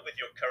whether, with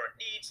your current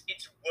needs,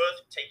 it's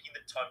worth taking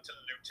the time to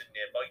loot a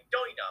nearby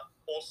diner,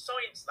 or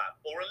science lab,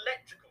 or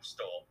electrical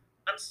store.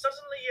 And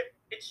suddenly,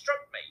 it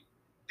struck me.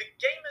 The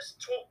game has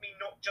taught me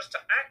not just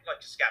to act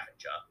like a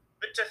scavenger,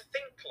 but to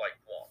think like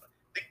one.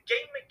 The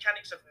game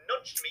mechanics have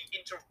nudged me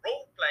into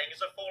role-playing as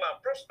a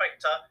Fallout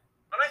prospector,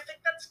 and I think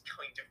that's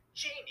kind of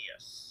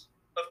genius.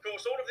 Of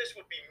course, all of this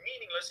would be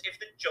meaningless if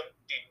the junk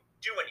didn't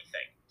do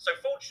anything. So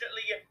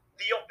fortunately,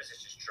 the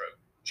opposite is true.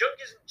 Junk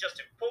isn't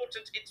just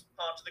important, it's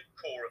part of the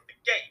core of the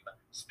game.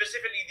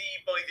 Specifically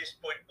the, by this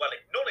point,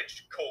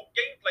 well-acknowledged core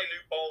gameplay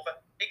loop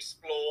of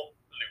explore,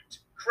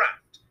 loot,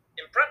 craft.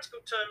 In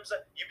practical terms,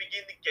 you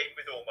begin the game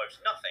with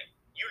almost nothing.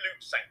 You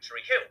loot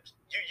Sanctuary Hills.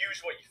 You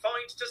use what you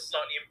find to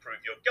slightly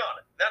improve your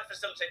gun. That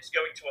facilitates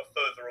going to a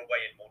further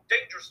away and more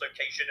dangerous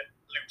location,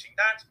 looting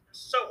that, and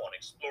so on,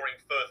 exploring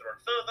further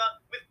and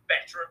further with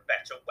better and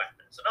better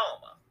weapons and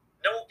armor.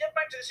 Now, we'll get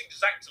back to this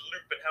exact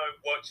loop and how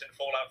it works in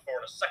Fallout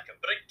 4 in a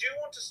second, but I do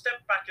want to step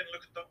back and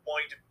look at the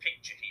wider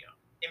picture here.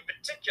 In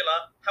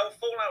particular, how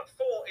Fallout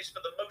 4 is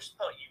for the most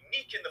part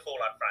unique in the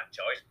Fallout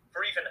franchise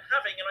for even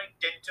having an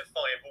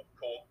identifiable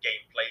core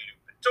gameplay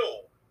loop at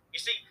all.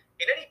 You see,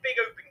 in any big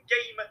open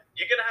game,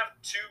 you're going to have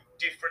two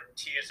different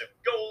tiers of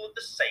goal at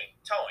the same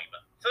time.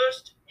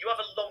 First, you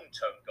have a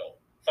long-term goal.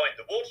 Find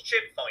the water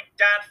chip, find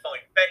Dad,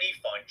 find Benny,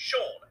 find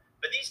Sean.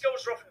 But these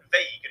goals are often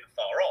vague and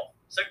far off,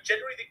 so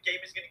generally the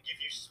game is going to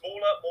give you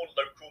smaller, more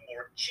local,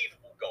 more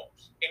achievable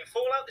goals. In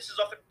Fallout, this is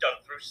often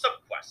done through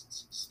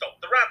subquests. Stop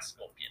the Rad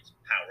Scorpions,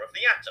 Power of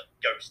the Atom,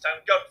 Ghost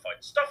Town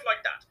Gunfight, stuff like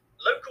that.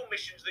 Local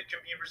missions that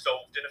can be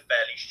resolved in a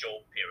fairly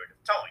short period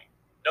of time.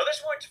 Now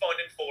this won't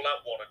find in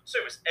Fallout 1 and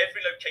 2, as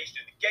every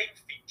location in the game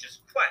features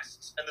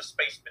quests, and the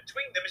space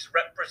between them is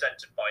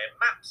represented by a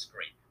map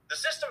screen. The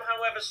system,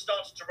 however,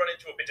 started to run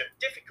into a bit of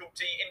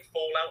difficulty in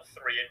Fallout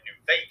 3 and New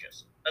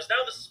Vegas, as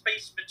now the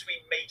space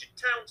between major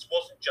towns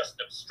wasn't just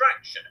an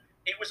abstraction,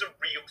 it was a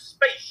real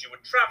space you were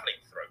travelling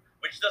through,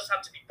 which thus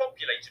had to be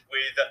populated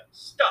with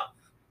stuff.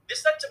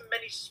 This led to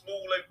many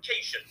small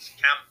locations,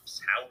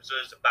 camps,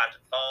 houses,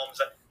 abandoned farms,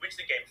 which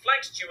the game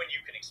flags to you and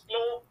you can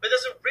explore, but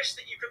there's a risk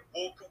that you could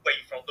walk away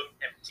from them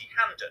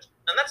empty-handed.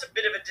 And that's a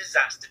bit of a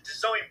disaster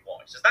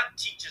design-wise, as that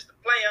teaches the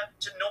player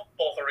to not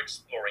bother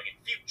exploring in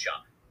future.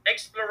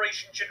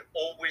 Exploration should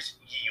always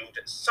yield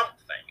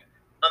something.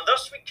 And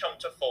thus we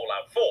come to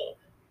Fallout 4.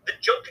 The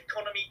junk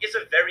economy is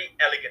a very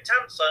elegant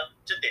answer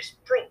to this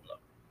problem.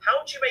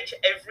 How do you make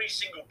every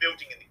single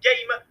building in the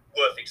game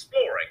worth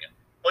exploring?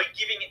 By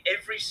giving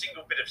every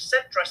single bit of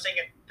set dressing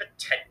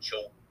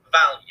potential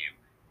value.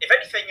 If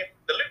anything,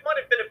 the loot might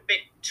have been a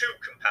bit too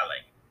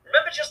compelling.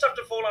 Remember just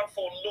after Fallout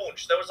 4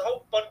 launched, there was a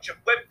whole bunch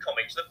of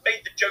webcomics that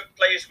made the joke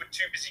players were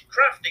too busy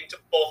crafting to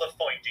bother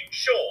finding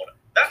Sean.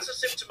 That's a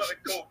symptom of a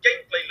core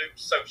gameplay loop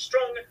so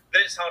strong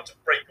that it's hard to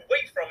break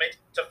away from it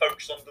to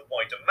focus on the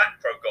wider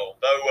macro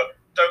goal. Though,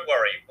 don't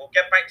worry, we'll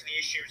get back to the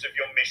issues of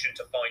your mission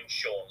to find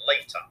Sean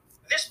later.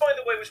 This, by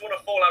the way, was one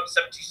of Fallout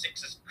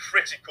 76's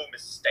critical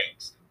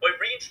mistakes. By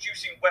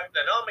reintroducing weapon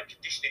and armor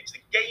condition into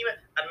the game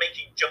and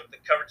making junk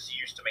the currency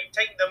used to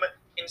maintain them,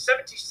 in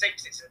 76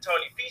 it's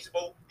entirely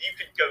feasible that you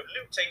could go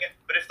looting,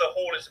 but if the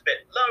haul is a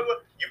bit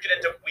low, you could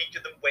end up weaker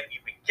than when you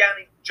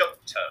began in junk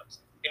terms.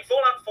 In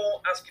Fallout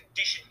 4, as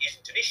condition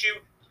isn't an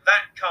issue,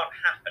 that can't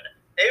happen.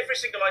 Every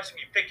single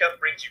item you pick up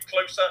brings you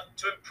closer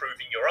to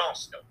improving your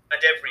arsenal, and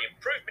every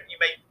improvement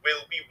you make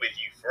will be with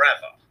you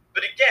forever.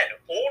 But again,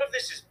 all of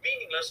this is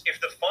meaningless if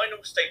the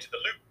final stage of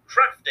the loot,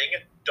 crafting,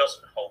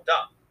 doesn't hold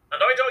up.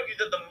 And I'd argue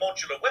that the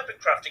modular weapon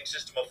crafting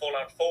system of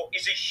Fallout 4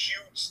 is a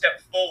huge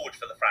step forward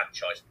for the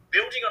franchise,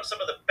 building on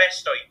some of the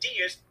best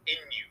ideas in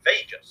New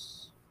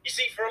Vegas. You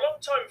see, for a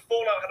long time,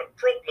 Fallout had a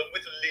problem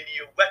with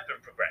linear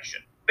weapon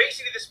progression.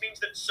 Basically, this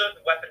means that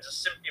certain weapons are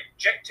simply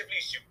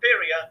objectively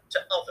superior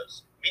to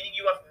others, meaning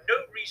you have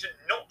no reason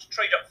not to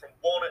trade up from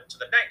one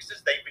to the next as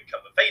they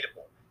become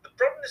available. The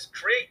problem this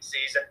creates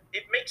is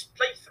it makes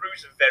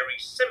playthroughs very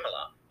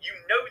similar. You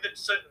know that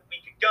certain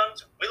weaker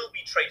guns will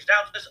be traded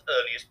out as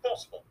early as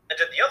possible.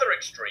 And at the other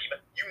extreme,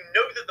 you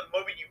know that the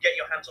moment you get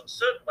your hands on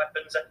certain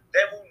weapons,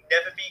 there will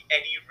never be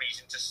any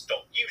reason to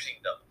stop using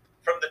them.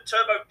 From the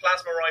turbo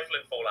plasma rifle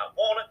in Fallout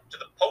 1 to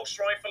the pulse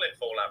rifle in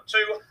Fallout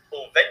 2,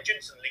 or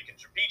Vengeance and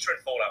Lincoln's Repeater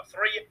in Fallout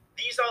 3,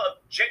 these are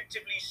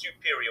objectively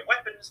superior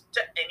weapons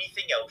to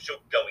anything else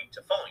you're going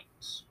to find.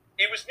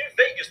 It was New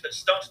Vegas that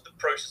started the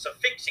process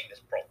of fixing this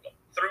problem,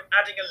 through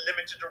adding a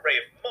limited array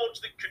of mods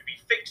that could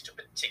be fixed to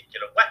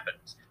particular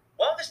weapons.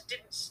 While this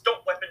didn't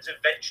stop weapons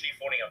eventually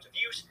falling out of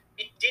use,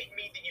 it did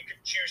mean that you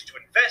could choose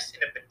to invest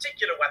in a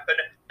particular weapon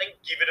and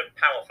give it a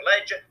powerful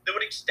edge that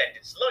would extend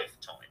its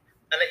lifetime,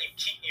 and let you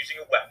keep using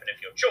a weapon of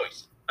your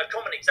choice. A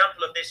common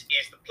example of this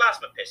is the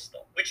plasma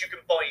pistol, which you can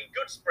buy in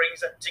Good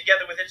Springs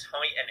together with its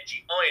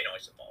high-energy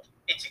ionizer mod.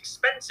 It's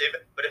expensive,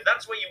 but if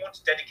that's where you want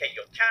to dedicate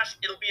your cash,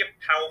 it'll be a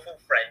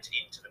powerful friend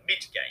into the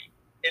mid-game.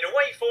 In a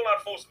way, Fallout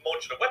 4's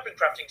modular weapon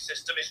crafting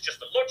system is just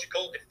a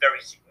logical, if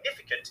very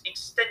significant,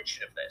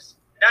 extension of this.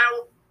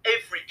 Now,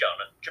 every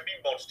gun can be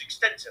modded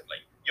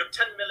extensively. Your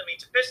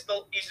 10mm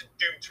pistol isn't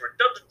doomed to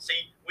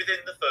redundancy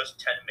within the first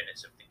 10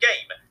 minutes of the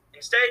game.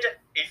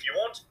 Instead, if you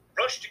want,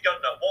 rush to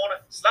gun nut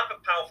 1, slap a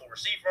powerful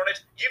receiver on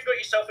it, you've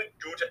got yourself a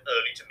good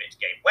early to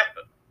mid-game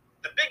weapon.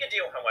 The bigger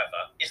deal,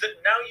 however, is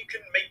that now you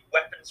can make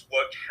weapons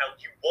work how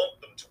you want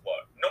them to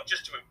work, not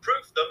just to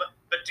improve them,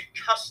 but to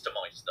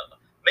customize them.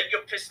 Make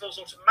your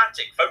pistols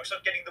automatic, focus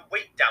on getting the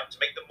weight down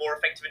to make them more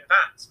effective in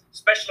VATS,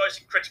 specialise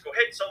in critical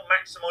hits or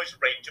maximise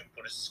range and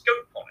put a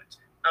scope on it.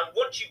 And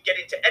once you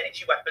get into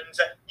energy weapons,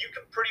 you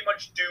can pretty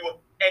much do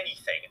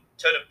anything.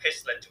 Turn a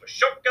pistol into a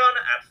shotgun,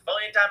 add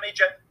fire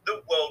damage,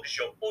 the world is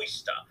your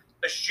oyster.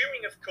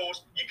 Assuming, of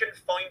course, you can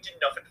find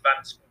enough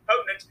advanced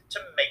components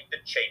to make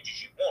the changes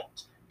you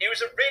want. It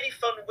was a really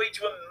fun way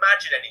to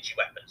imagine energy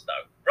weapons,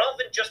 though.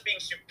 Rather than just being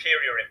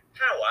superior in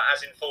power,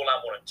 as in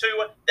Fallout 1 and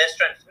 2, their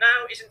strength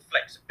now is in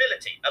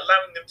flexibility,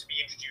 allowing them to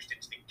be introduced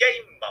into the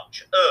game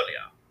much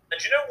earlier. And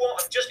you know what?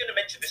 I'm just going to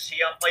mention this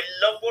here. I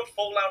love what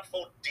Fallout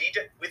 4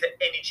 did with the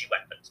energy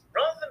weapons.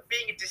 Rather than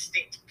being a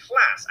distinct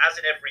class, as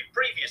in every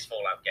previous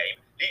Fallout game,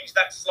 leading to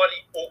that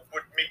slightly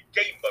awkward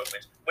mid-game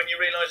moment when you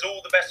realise all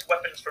the best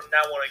weapons from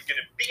now on are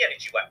going to be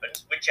energy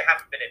weapons, which you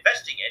haven't been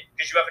investing in,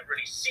 because you haven't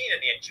really seen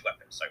any energy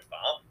weapons so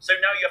far. So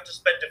now you have to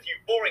spend a few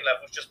boring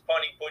levels just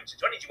piling points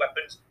into energy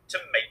weapons to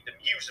make them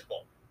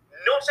usable.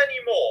 Not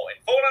anymore. In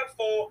Fallout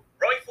 4,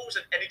 rifles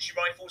and energy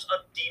rifles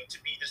are deemed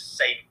to be the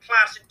same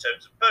class in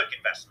terms of perk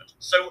investment,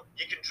 so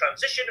you can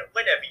transition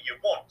whenever you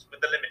want, with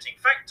the limiting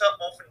factor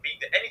often being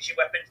that energy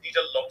weapons need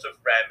a lot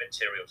of rare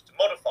materials to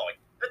modify.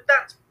 But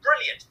that's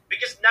brilliant,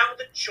 because now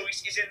the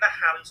choice is in the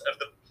hands of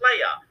the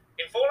player.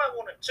 In Fallout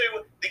 1 and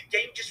 2, the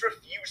game just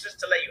refuses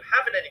to let you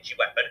have an energy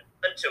weapon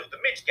until the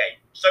mid-game,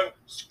 so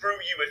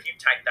screw you if you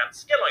tag that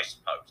skill, I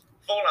suppose.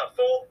 Fallout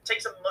 4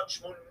 takes a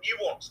much more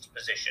nuanced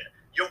position.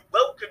 You're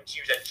welcome to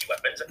use energy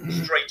weapons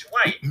straight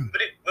away, but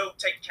it will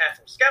take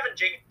careful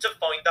scavenging to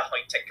find the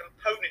high-tech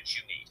components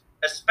you need,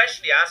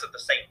 especially as, at the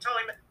same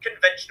time,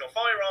 conventional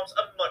firearms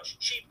are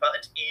much cheaper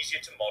and easier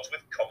to mod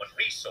with common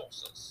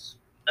resources.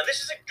 And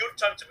this is a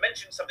good time to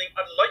mention something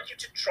I'd like you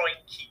to try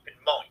and keep in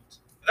mind.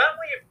 That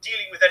way of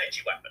dealing with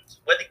energy weapons,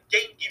 where the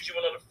game gives you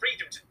a lot of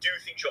freedom to do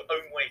things your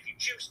own way if you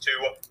choose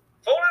to,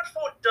 Fallout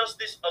 4 does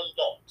this a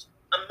lot,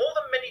 and more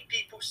than many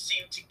people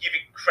seem to give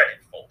it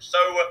credit for.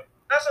 So,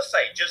 as I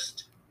say,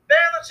 just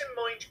bear that in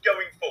mind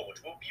going forward.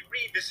 We'll be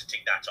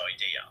revisiting that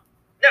idea.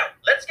 Now,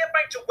 let's get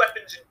back to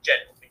weapons in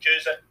general,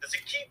 because there's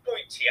a key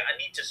point here I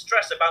need to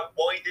stress about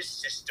why this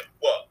system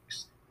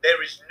works.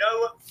 There is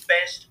no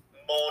best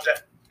mod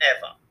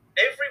ever.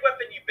 Every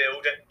weapon you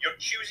build,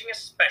 you're choosing a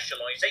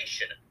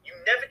specialization. You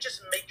never just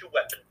make a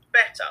weapon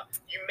better.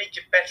 You make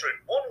it better in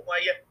one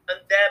way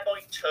and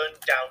thereby turn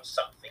down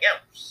something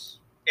else.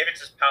 If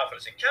it's as powerful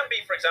as it can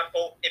be, for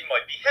example, it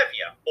might be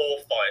heavier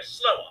or fire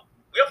slower.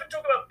 We often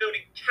talk about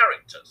building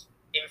characters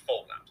in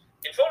Fallout.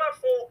 In Fallout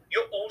 4,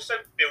 you're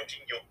also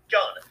building your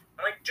gun,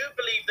 and I do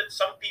believe that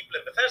some people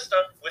in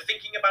Bethesda were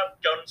thinking about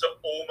guns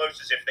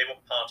almost as if they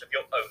were part of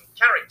your own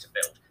character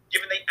build,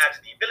 given they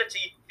added the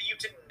ability for you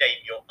to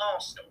name your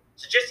arsenal,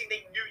 suggesting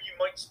they knew you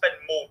might spend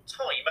more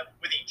time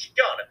with each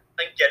gun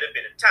and get a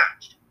bit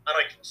attached. And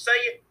I can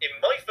say, in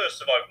my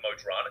first survival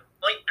mode run,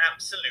 I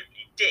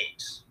absolutely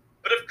did.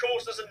 But of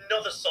course, there's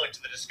another side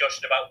to the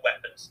discussion about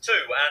weapons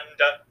too,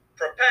 and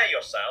prepare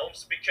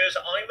yourselves, because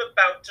I'm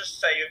about to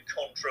say a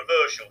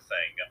controversial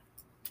thing.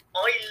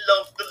 I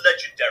love the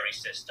legendary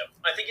system.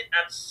 I think it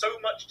adds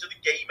so much to the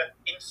game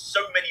in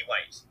so many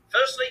ways.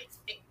 Firstly,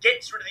 it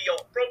gets rid of the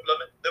old problem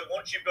that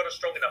once you've got a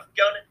strong enough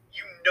gun,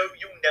 you know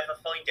you'll never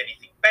find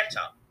anything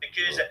better,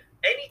 because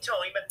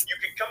anytime you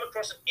can come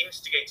across an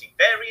instigating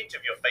variant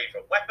of your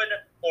favourite weapon,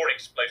 or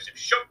explosive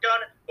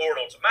shotgun, or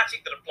an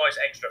automatic that applies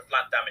extra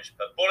flat damage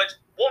per bullet.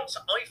 Once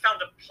I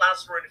found a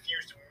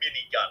plasma-infused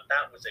minigun.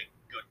 That was a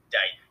good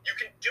day. You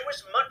can do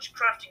as much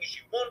crafting as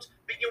you want,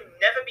 but you'll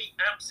never be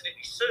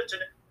absolutely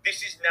certain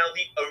this is now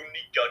the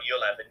only gun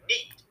you'll ever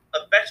need.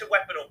 A better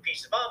weapon or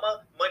piece of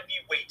armour might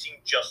be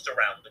waiting just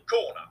around the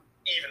corner.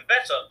 Even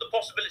better, the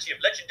possibility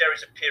of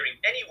legendaries appearing appearing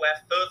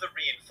anywhere further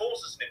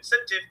reinforces an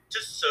incentive to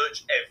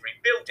search every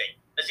building,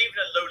 as even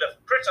a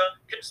low-level critter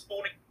can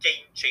spawn a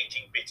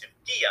game-changing bit of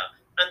gear,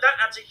 and that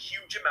adds a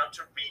huge amount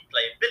of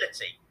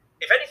replayability.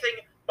 If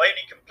anything, my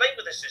only complaint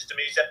with the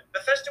system is that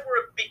Bethesda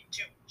were a bit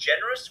too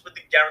generous with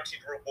the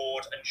guaranteed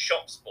reward and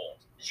shop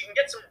spawns, as you can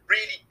get some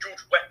really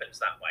good weapons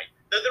that way,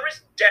 though there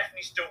is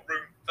definitely still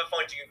room for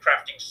finding and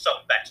crafting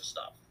some better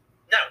stuff.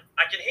 Now,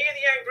 I can hear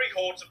the angry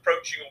hordes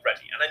approaching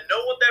already, and I know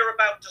what they're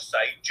about to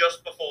say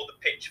just before the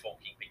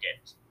pitchforking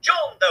begins.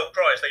 John, they'll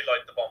cry as they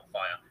light the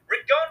bonfire.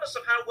 Regardless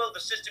of how well the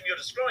system you're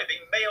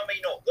describing may or may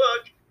not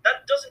work,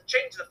 that doesn't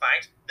change the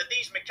fact that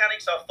these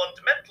mechanics are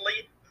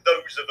fundamentally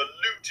those of a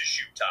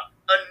looter-shooter,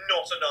 and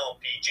not an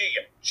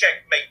RPG.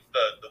 Checkmate,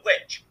 burn the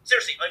witch.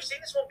 Seriously, I've seen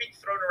this one being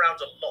thrown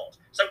around a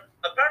lot, so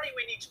apparently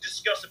we need to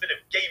discuss a bit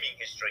of gaming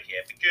history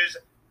here, because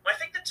I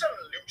think the term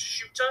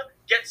looter-shooter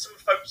gets some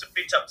folks a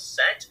bit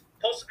upset,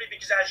 possibly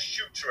because it has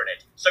shooter in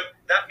it, so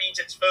that means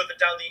it's further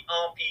down the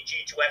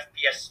RPG to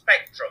FPS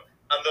spectrum,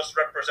 and thus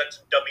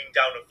represents dumbing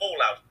down of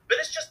Fallout,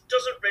 but this just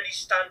doesn't really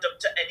stand up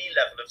to any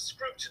level of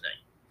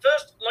scrutiny.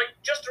 First,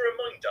 just a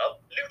reminder,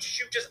 looter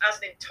shooters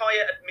as an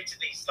entire,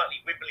 admittedly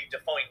slightly wibbly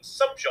defined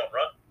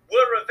subgenre,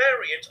 were a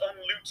variant on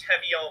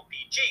loot-heavy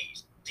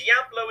RPGs.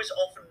 Diablo is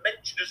often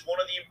mentioned as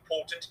one of the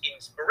important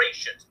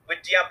inspirations,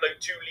 with Diablo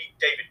 2 lead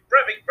David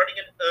Brevik running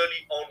an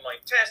early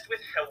online test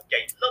with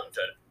Hellgate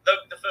London,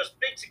 though the first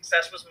big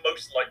success was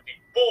most likely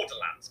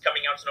Borderlands,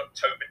 coming out in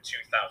October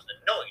 2009,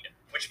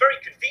 which very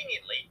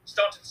conveniently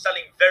started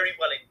selling very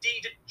well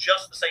indeed at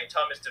just the same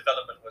time as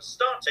development was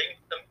starting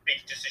and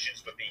big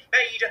decisions were being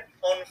made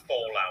on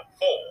Fallout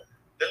 4.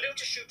 The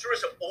looter shooter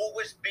has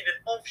always been an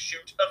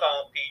offshoot of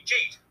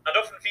RPGs, and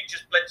often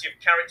features plenty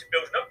of character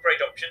build and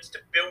upgrade options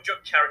to build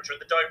your character in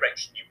the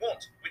direction you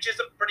want, which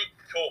is a pretty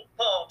core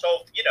part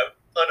of, an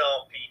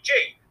RPG.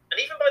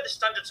 And even by the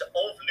standards of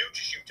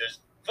looter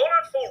shooters,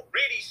 Fallout 4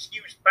 really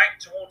skews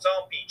back towards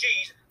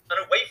RPGs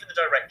and away from the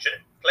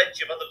direction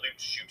plenty of other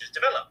looter shooters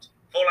developed.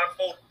 Fallout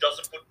 4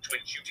 doesn't put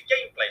twin shooter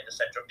gameplay at the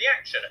centre of the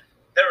action.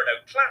 There are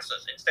no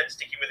classes, instead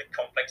sticking with a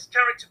complex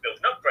character build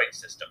and upgrade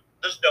system.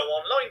 There's no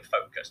online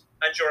focus,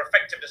 and your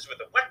effectiveness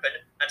with a weapon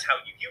and how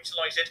you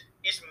utilise it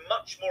is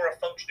much more a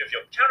function of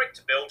your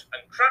character build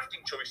and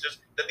crafting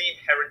choices than the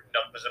inherent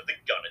numbers of the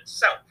gun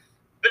itself.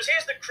 But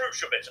here's the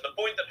crucial bit, and the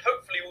point that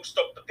hopefully will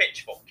stop the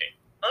pitchforking.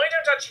 I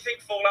don't actually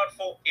think Fallout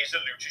 4 is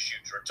a looter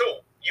shooter at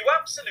all. You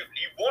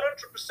absolutely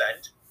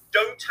 100%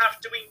 don't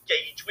have to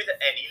engage with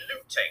any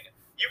looting.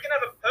 You can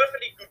have a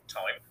perfectly good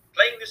time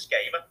playing this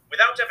game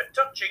without ever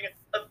touching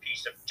a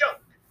piece of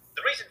junk.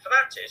 The reason for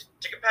that is,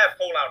 to compare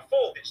Fallout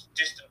 4 with its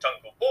distant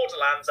uncle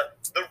Borderlands,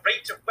 the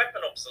rate of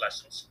weapon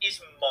obsolescence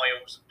is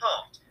miles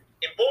apart.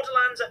 In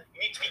Borderlands, you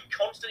need to be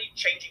constantly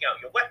changing out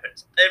your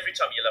weapons. Every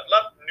time you level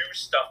up, new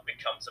stuff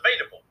becomes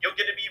available. You're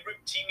going to be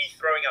routinely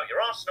throwing out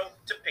your arsenal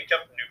to pick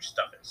up new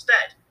stuff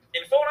instead.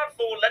 In Fallout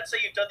 4, let's say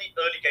you've done the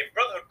early game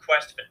Brotherhood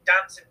quest for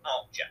Dancing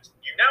Arcjet.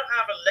 You now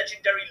have a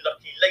legendary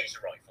lucky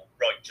laser rifle,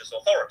 Righteous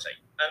Authority,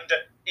 and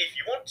if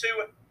you want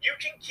to, you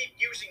can keep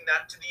using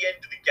that to the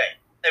end of the game.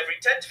 Every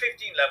 10 to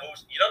 15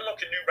 levels, you'll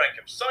unlock a new rank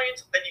of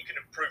science, then you can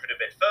improve it a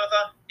bit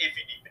further. If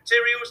you need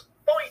materials,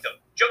 buy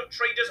them. Junk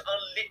traders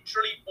are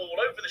literally all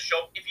over the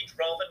shop if you'd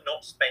rather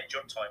not spend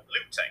your time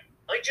looting.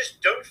 I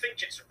just don't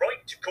think it's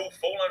right to call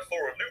Fallout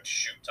 4 a loot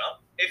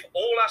shooter if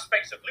all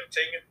aspects of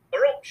looting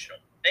are optional,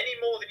 any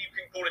more than you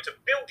can call it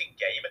a building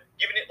game,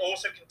 given it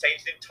also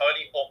contains an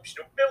entirely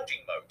optional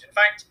building mode. In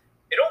fact,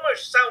 it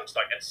almost sounds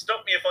like, and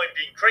stop me if I'm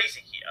being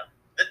crazy here,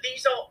 that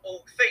these are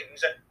all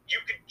things you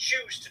can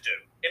choose to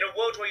do, in a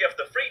world where you have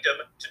the freedom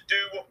to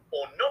do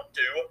or not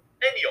do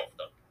any of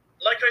them.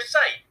 Like I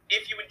say,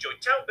 if you enjoy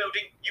town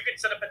building, you can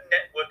set up a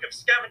network of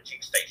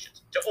scavenging stations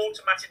to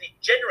automatically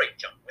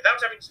generate junk without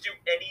having to do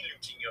any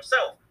looting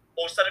yourself,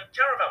 or set up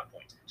caravan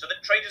points so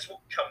that traders will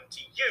come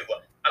to you,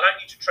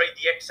 allowing you to trade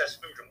the excess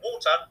food and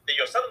water that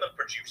your settlement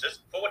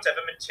produces for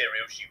whatever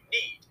materials you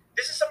need.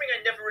 This is something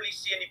I never really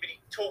see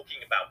anybody talking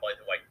about, by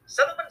the way.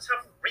 Settlements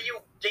have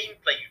real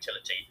gameplay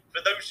utility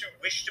for those who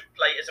wish to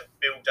play as a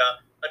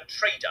builder and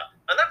trader,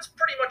 and that's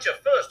pretty much a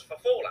first for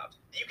Fallout.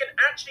 You can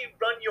actually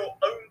run your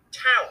own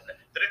town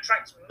that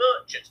attracts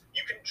merchants.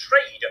 You can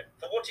trade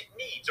for what it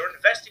needs or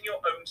invest in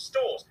your own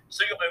stores,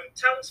 so your own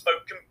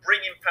townsfolk can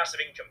bring in passive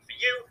income for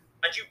you,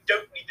 and you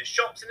don't need the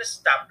shops in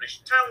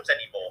established towns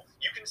anymore.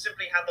 You can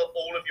simply handle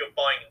all of your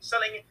buying and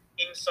selling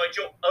inside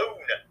your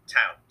own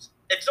towns.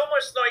 It's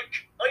almost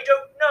like, I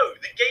don't know,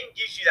 the game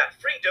gives you that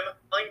freedom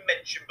I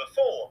mentioned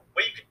before,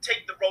 where you could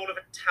take the role of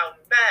a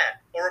town mayor,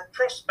 or a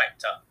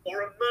prospector,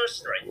 or a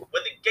mercenary,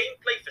 where the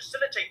gameplay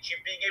facilitates you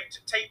being able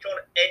to take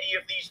on any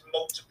of these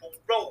multiple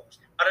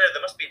roles. I don't know,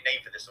 there must be a name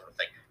for this sort of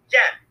thing.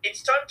 Yeah,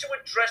 it's time to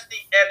address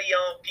the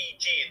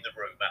LERPG in the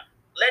room.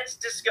 Let's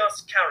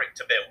discuss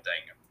character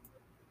building.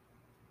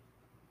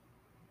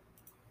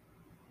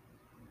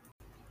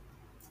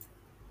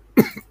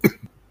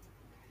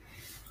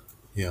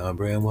 Yeah, on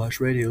Brainwashed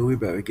Radio, we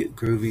better get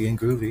groovy and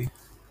groovy.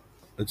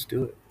 Let's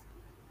do it.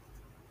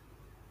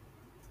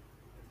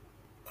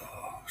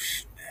 Oh,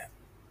 snap.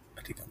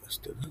 I think I'm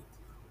Stood up.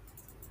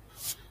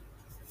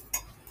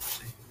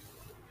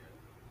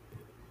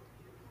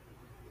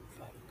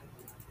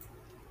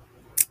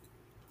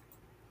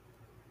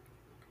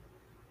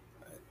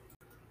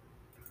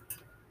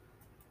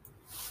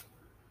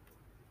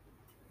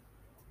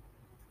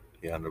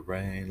 Yeah, on the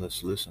brain.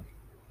 Let's listen.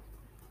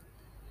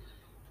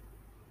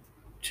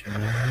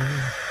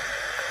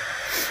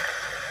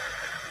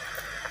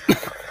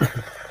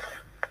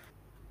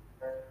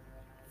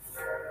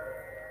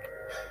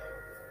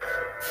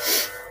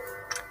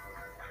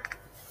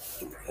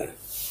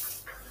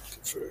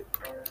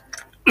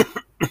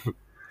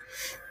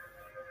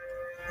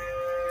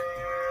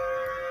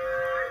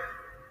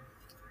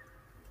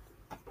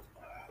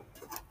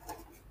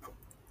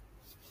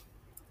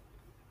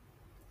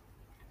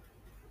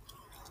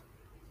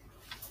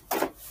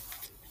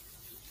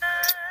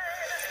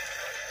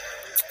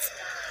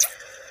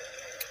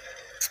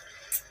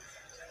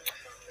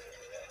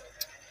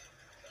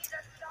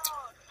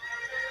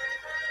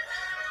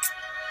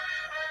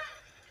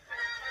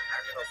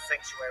 National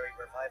Sanctuary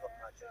Revival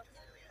Project is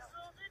really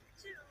helping.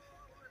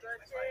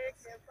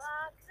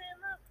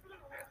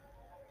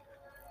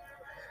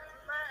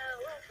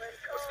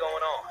 What's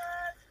going on?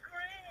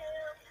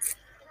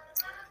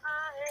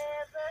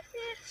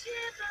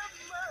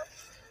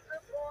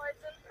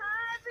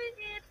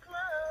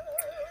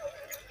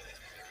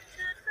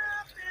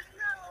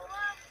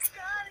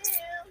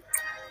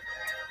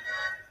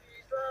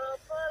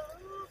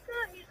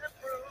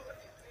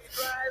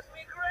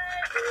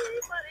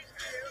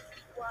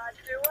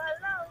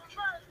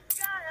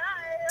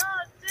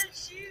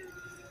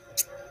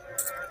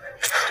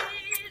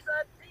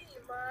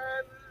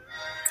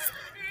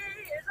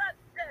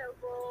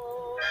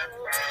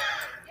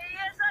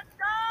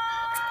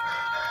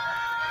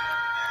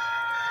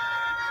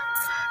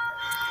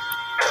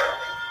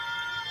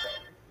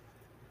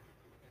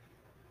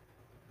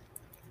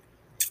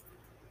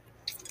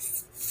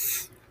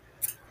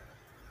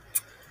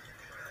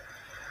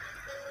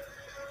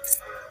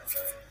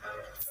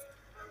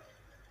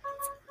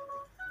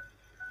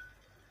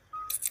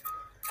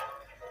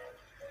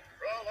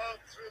 Crawl out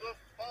through the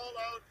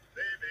fallout,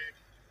 baby,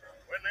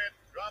 when they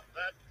drop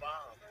that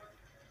bomb.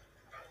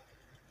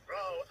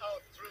 Crawl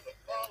out through the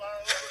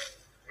fallout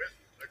with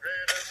the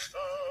greatest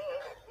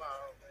of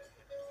clowns.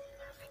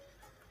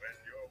 When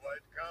your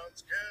white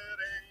count's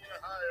getting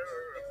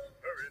higher,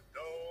 hurry,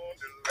 don't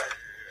delay.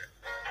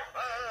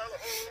 I'll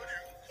hold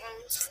you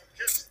close and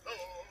kiss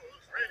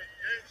those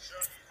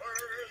radiation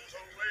burns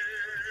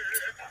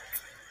away.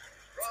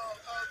 Crawl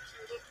out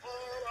through the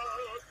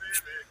fallout,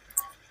 baby,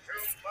 to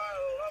my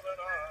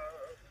loving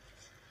arms.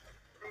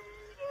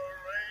 Through the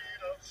rain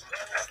of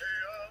Smoky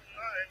of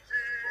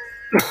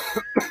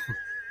 19.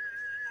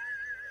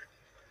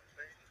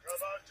 Think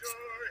about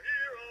your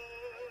hero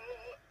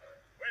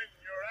when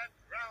you're at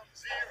ground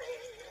zero,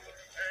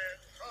 and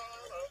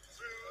crawl out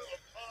through the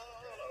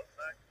fallout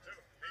back to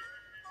me.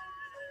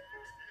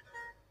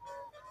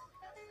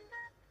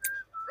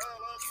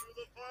 Crawl out through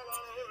the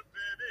fallout,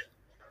 baby,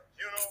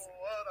 you know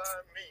what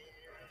I mean.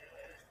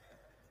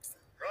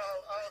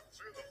 Crawl out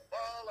through the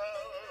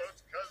fallout,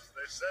 'cause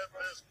they said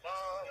this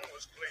bomb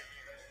was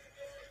clean.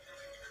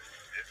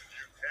 If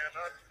you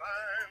cannot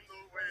find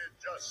the way,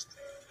 just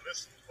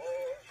listen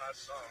for my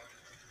song.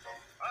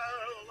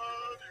 I'll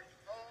love you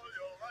all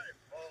your life,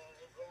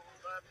 although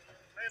that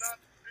may not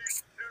be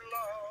too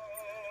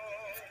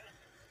long.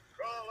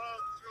 Crawl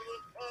out through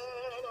the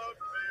fallout,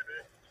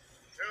 baby,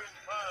 to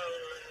my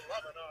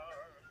loving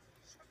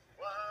arms,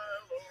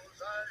 while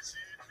those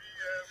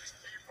ICBMs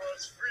keep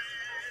us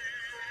free.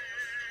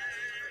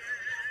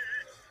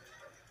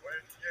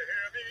 When you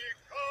hear me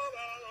call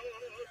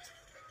out,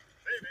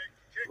 baby,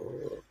 kick the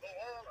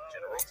wall out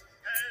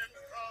and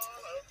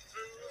crawl out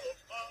through the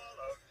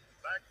fallout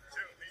back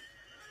to me.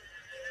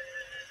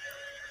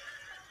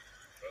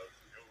 'Cause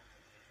you'll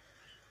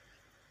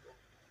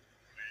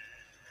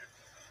leave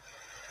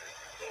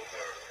the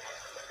world.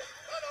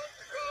 Why don't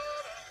you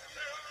crawl out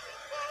through the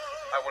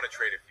fallout? I want to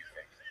trade a few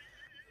things.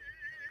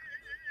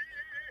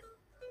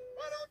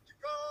 Why don't you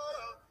crawl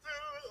out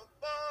through the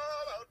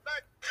fallout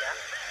back to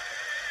me?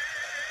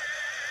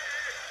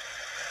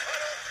 Why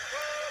don't you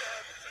crawl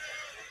out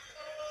through the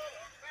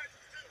fallout back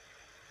to me?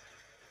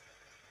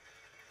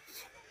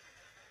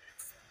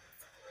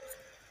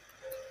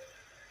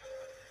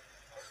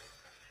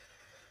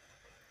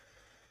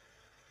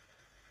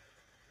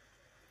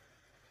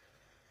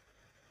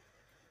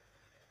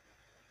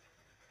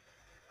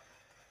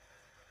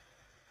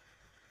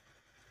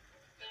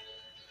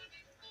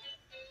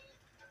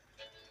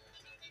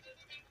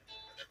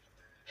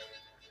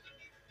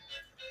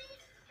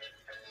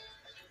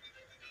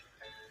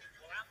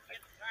 Well, I'm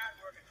getting tired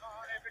working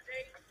hard every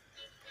day.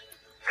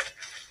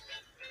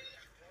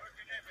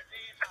 Working every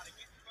day and not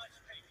getting much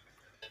pay.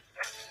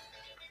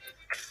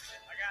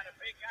 I got a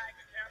big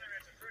Geiger counter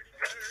and a pretty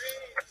good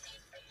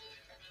raise.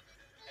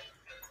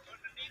 But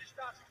I need to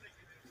start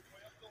thinking this is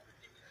where I'm going to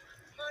get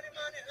money,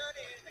 money,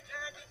 honey, the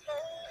kind you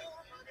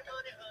blow. Money,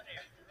 money, honey,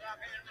 rock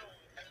and roll.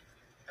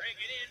 Break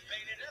it in,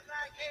 fade it up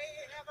like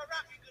hay, have a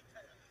rocky good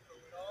time.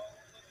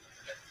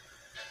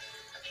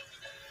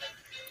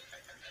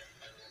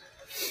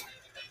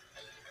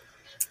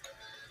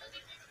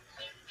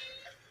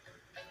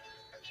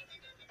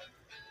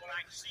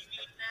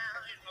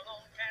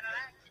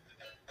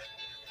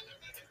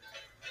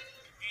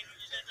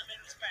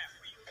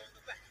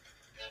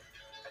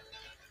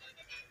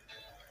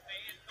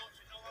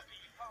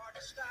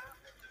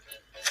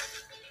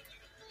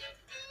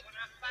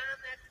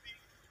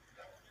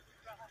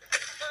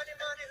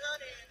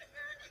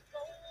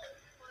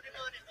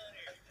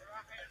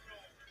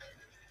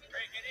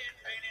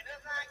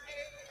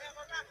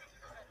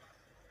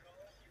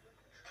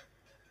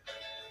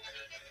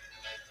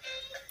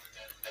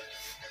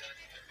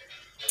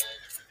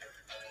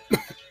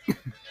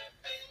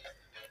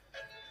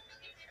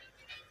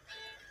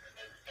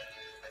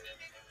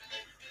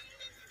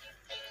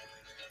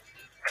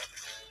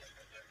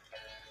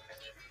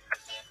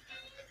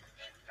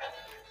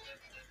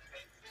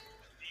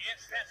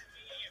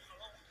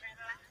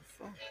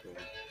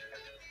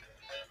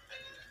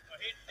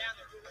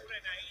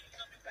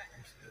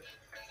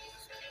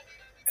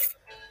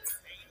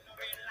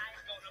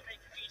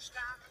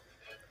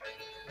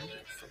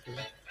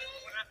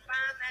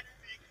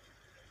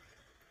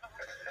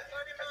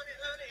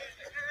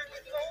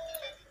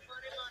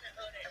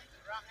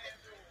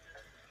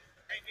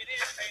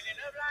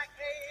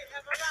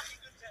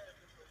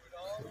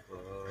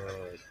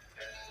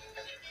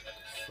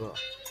 well.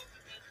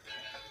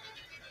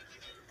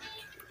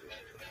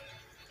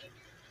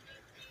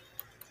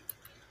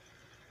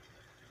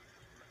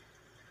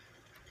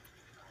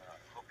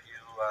 Hope you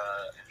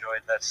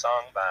enjoyed that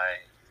song by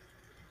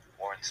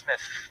Warren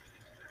Smith,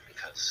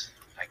 because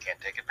I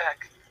can't take it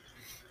back.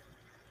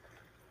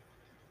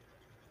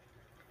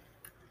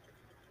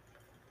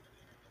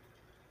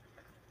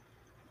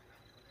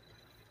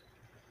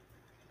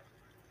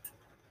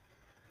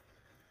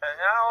 And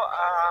now,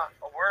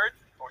 a word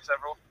or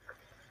several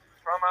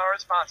from our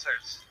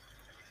sponsors.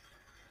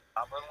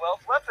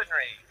 Commonwealth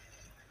Weaponry.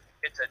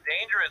 It's a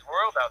dangerous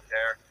world out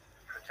there.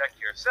 Protect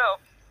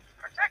yourself.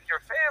 Protect your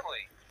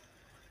family.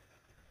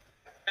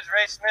 Here's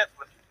Ray Smith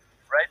with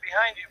Right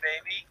Behind You,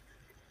 Baby.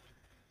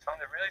 A song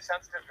that really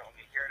sounds different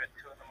when you hear it at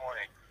 2 in the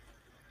morning.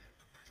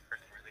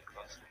 It's really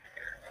close in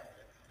your ear.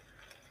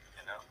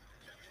 You know?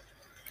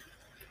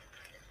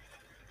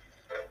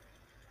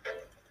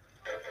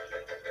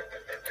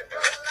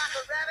 Like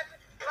a rabbit,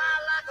 fly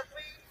like a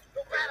bee.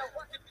 No matter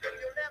what you do,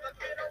 you'll never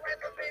get away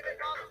from me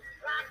because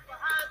right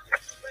behind you,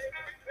 baby.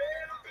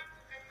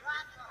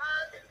 Right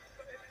behind you,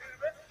 baby.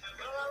 Right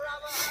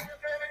behind you,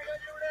 baby,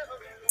 you'll never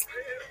get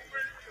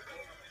away from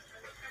me.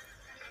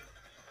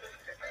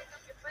 Make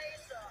up your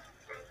face up,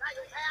 now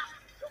you have.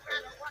 No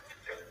matter what you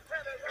do,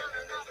 tell me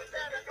running off and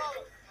down the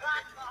corner.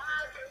 Right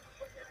behind you,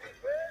 baby.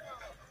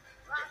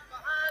 Right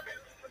behind you,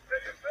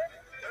 baby.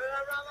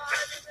 Right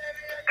behind you,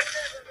 baby, and you'll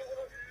never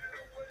get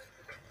away.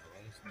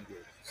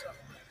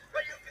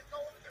 Where you can go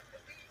to the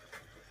beach,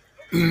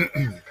 the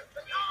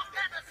north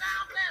and the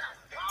south and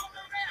all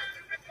the rest.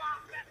 You can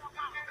walk back the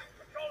walk,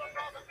 control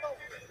across the floor.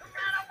 No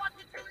matter what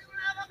you do, you'll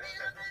never be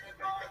the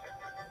anymore.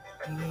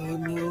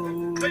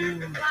 So you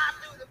can fly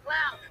through the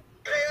clouds,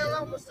 sail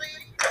on the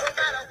sea. No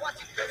matter what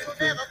you do, you'll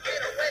never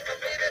get away from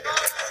me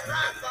because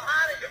right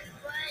behind you,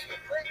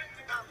 baby.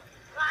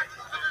 Right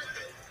behind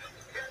you,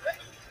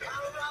 baby.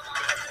 Right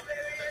behind you,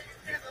 baby, and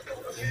you're never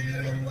gonna get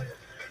away.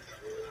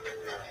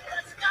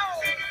 Let's go.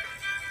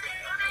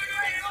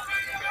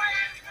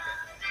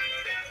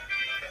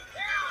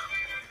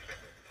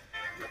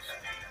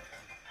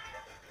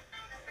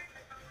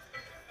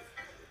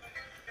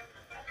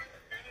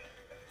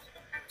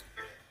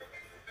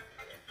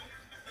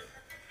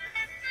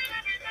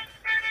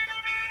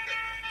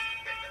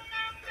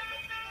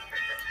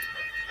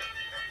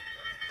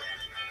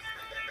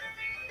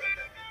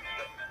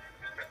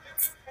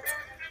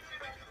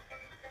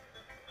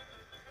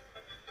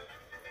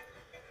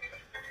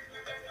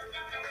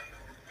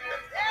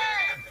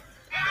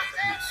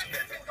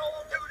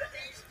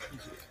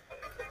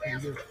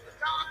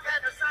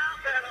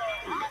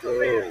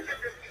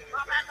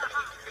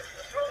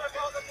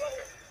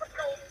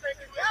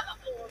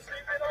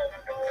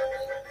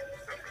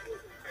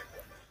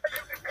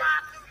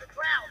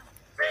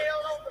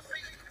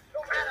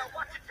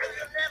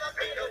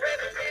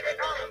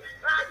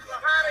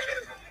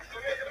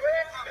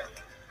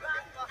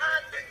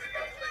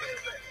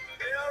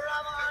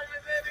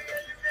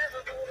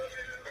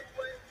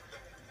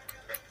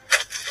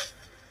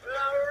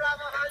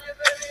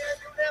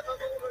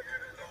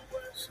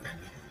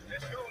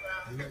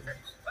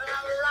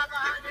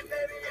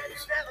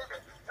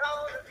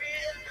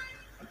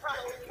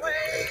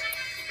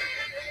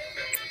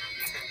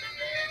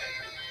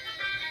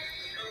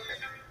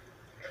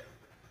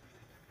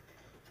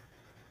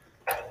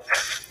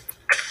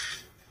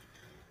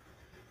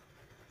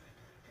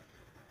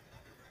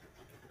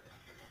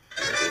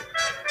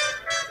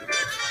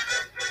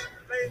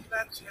 Lay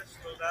that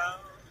pistol down,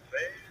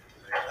 babe.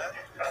 Lay that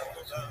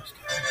pistol down.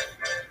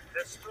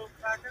 Pistol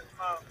packing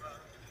mama.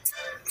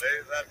 Lay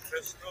that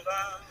pistol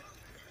down.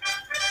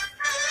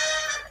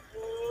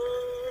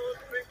 Oh,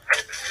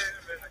 drinking beer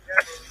in a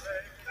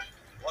cabaret.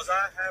 Was I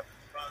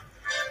having fun?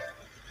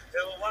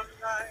 Till one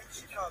night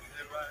she caught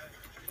me right.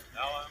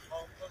 Now I'm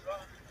on the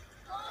run.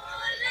 Oh,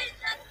 lay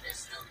that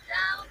pistol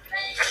down,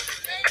 babe.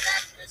 Lay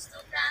that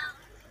pistol down.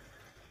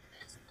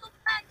 Pistol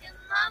packing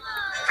mama.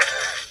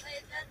 Lay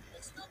that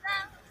pistol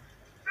down.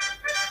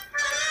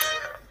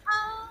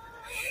 Oh,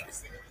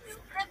 listen to you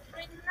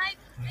every night,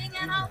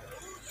 singing out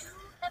to you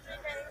every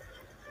day.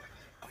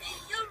 Be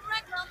your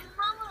regular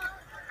mama,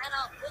 and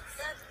I'll put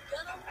that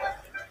gun away.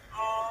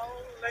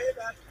 Oh, lay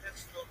that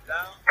pistol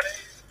down,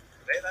 babe.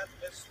 Lay that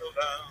pistol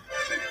down.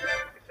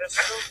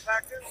 Pistol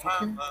packing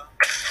mama.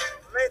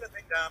 Lay the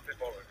thing down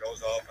before it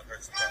goes off and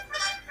hurts the bone.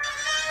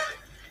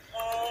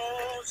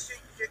 Oh, she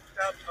kicked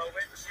out my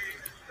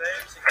windshield,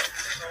 then she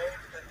kicked me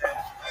over the head.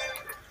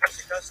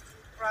 She cussed and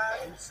cried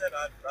and said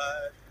I'd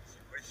lied. She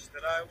wished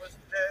that I was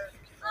dead.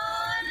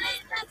 Oh, lay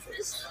that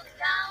pistol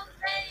down,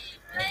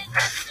 babe. Lay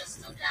that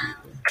pistol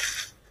down.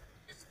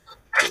 Pistol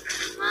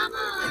packing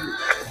mama.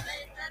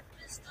 Lay that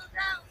pistol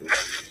down.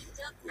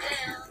 Duck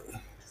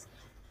down.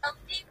 Up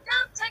deep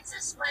down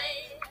Texas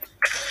way.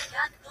 We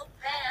got no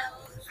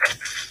pals.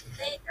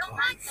 They don't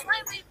like the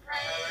way we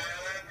play.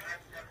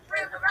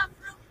 We're a rough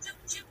group,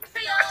 choo-choo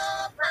trio.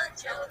 Brother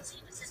Joe,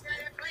 see my sister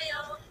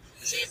Cleo.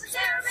 She's a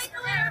terror, make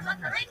no error, but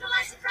there ain't no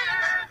license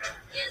there.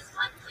 Is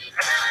what we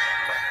tell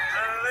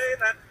her. Lay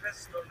that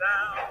pistol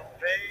down,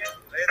 babe.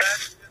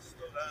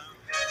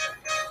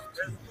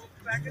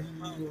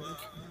 mama.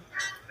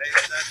 Lay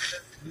that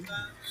pistol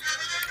down.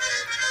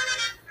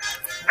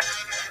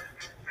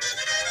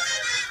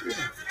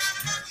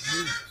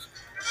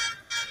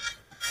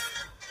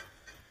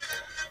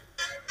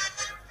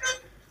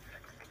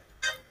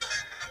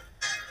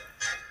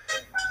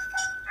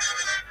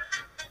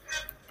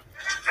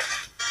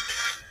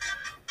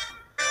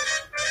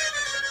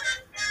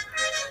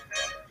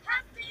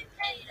 Happy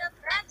made a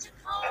batch of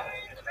coal,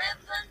 the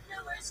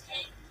revenuers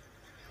came.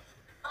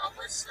 All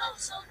was slow,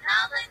 so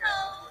now they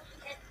know you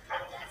can do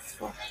that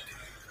thing.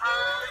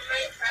 Oh,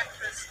 lay that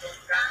crystal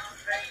down,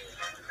 lay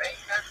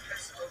that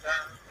crystal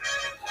down.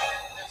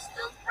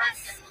 Crystal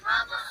cracking,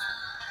 mama,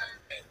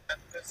 lay that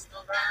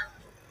crystal down.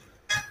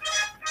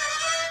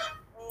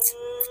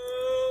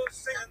 Oh,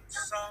 singing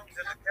songs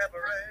in the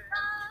cabaret,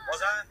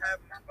 was I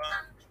having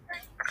fun?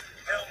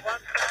 Till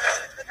one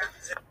night the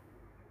gypsy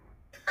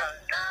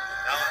cried,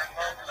 now I'm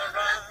on the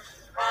run.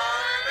 Oh,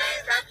 lay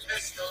that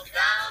crystal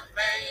down,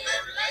 babe,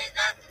 lay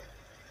that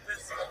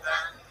Crystal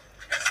down,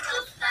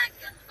 crystal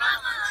cracking,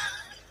 mama,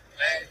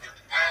 lay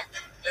that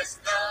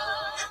crystal.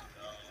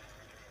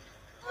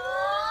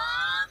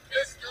 Oh,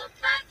 crystal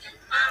cracking,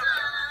 mama,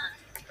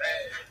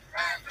 lay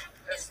that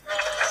crystal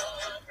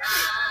down.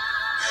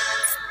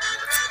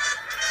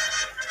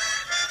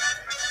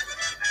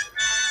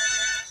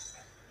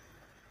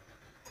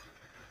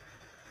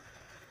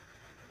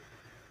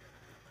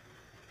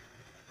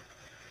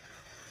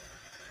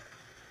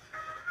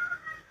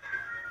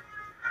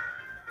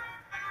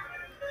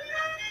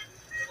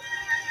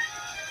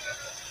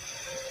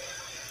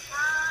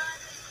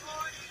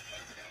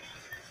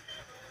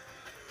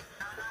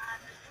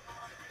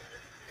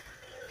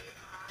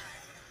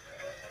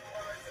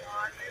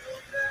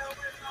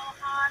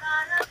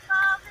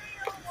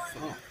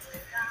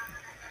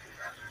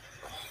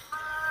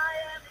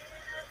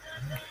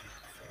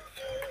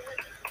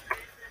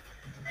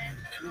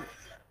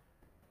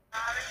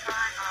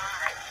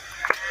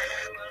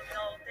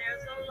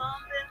 There's a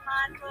lump in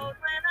my throat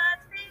when I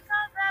speak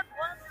of that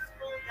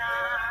wonderful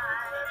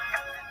guy.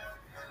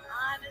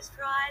 I'm as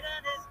bright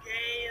and as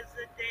gay as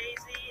a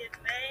daisy in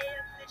May,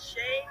 if the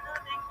shade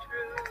coming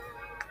true.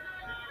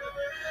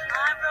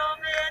 I'm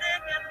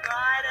romantic and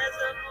bright as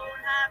a moon,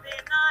 happy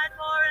night,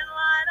 pouring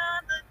light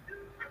on the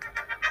dew.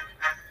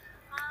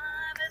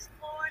 I'm as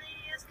corny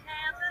as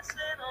Kansas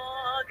in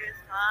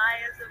August,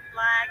 high as a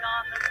flag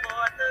on the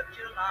 4th of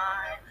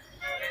July.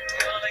 If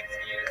you'll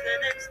excuse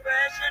an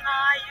expression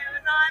I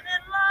use, I'm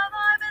in love,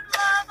 I'm in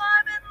love,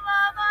 I'm in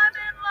love, I'm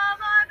in love,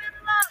 I'm in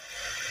love.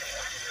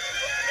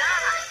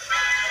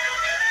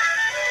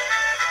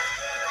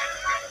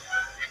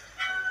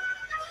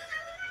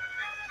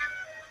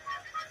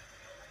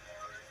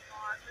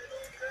 Smart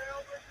little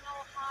girl with no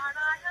heart,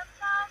 I have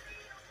found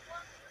me a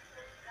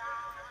wonderful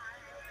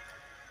guy.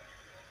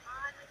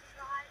 I'm as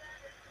bright and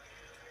as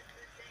gay as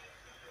the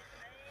daisy in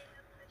May,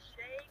 if the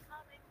shade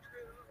coming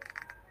true.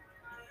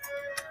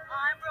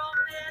 I'm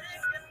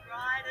romantic and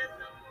bright as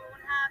the moon,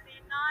 happy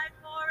night,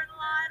 pouring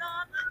light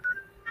on the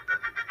dew.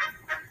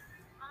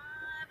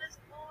 I'm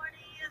as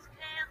corny as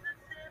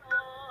Kansas in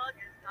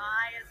August,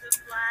 high as a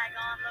flag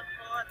on the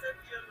 4th of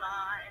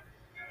July.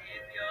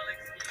 If you'll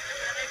excuse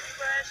an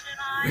expression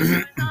I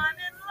use, I'm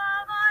in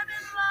love, I'm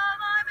in love,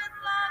 I'm in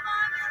love,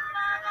 I'm in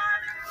love,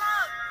 I'm in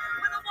love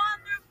with a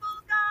wonderful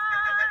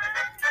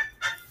guy.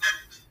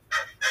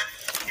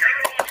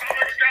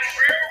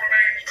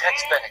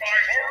 Text Bennett.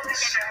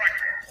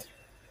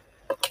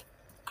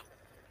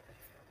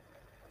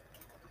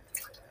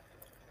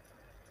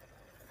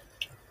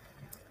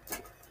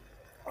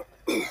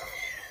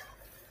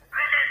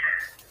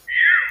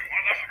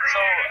 So,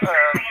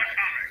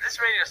 this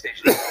radio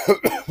station,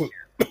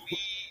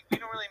 we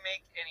don't really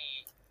make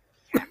any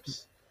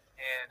caps,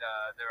 and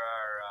there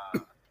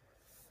are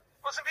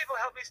well, some people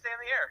help me stay on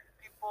the air.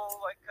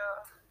 People like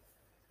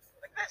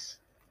this.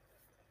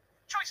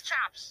 Choice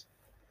Chops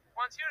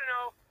wants you to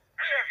know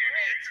we have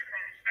meat,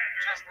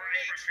 just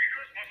meat.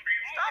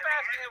 Stop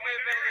asking if we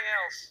have anything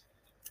else.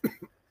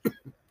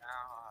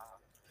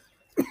 Now,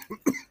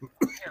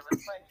 here,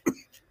 let's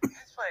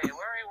play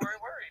Worry, Worry,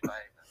 Worry by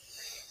the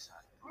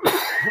Sun.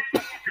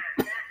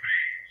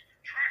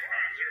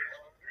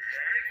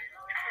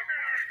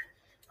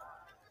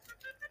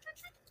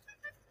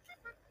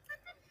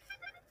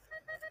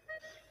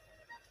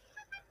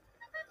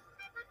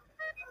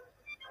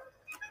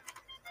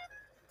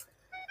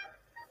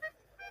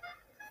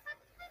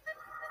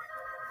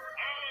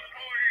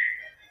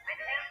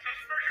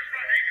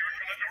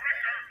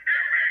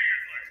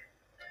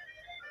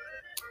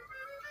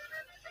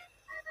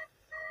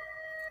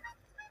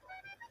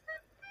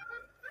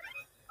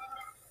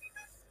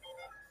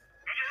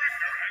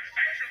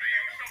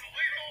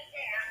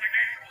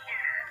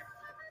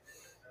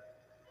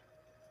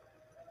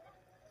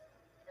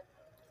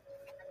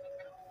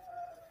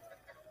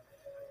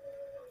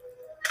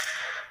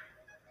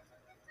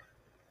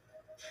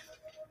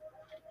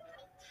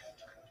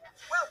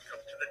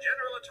 welcome to the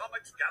General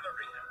Atomics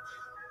Gallery.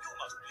 You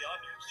must be our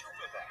new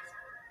supervisor.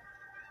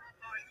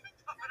 Are you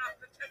tough enough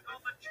to take on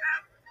the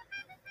champ?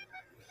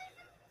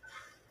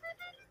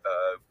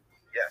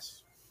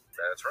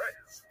 That's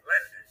right.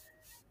 Splendid.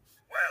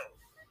 Well,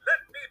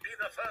 let me be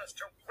the first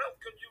to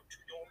welcome you to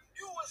your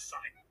new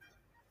assignment.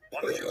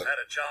 Once you've had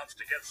a chance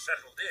to get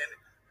settled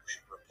in, you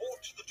should report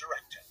to the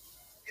director.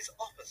 His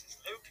office is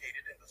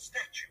located in the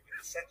statue in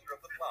the center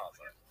of the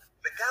plaza.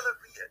 The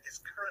Galleria is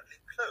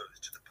currently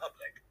closed to the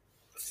public.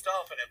 The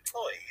staff and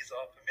employees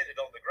are permitted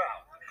on the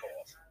ground, of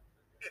course.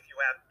 If you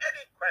have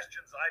any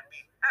questions, I'd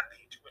be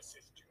happy to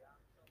assist you.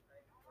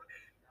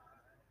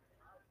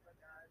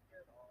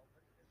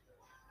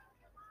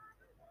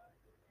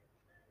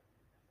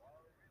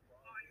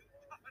 Are you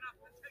tough enough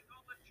to take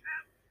on the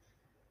champ?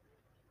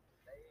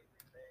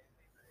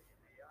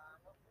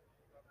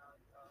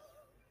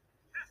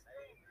 Test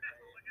your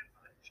mettle against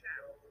the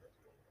champ.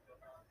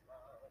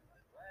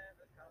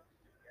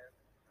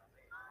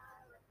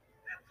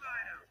 Left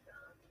side out.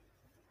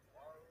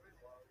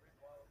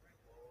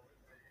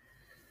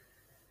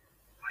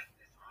 Right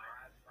this way.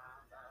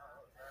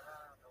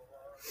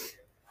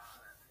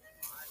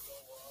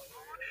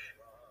 On in.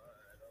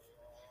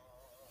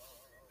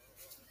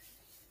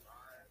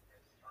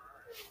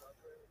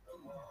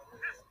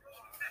 Test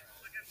your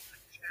mettle against the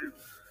champ.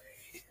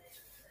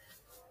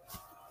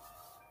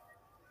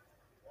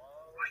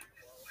 Right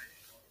this way.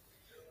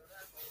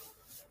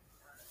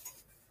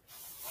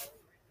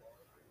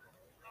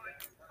 Are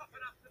you tough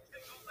enough to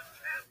take on the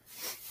champ?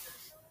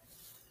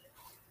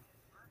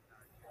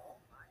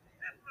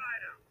 Left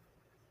side out.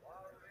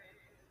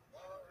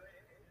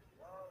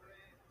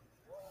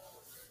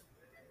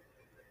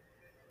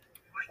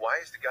 Why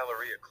is the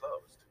Galleria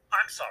closed?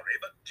 I'm sorry,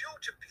 but due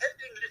to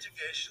pending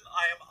litigation,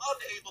 I am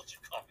unable to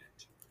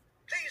comment.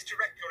 Please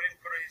direct your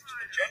inquiries to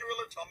the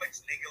General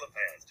Atomics Legal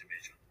Affairs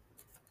Division.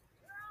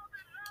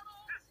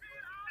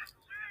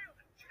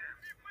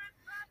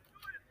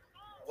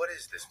 What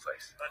is this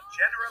place? The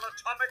General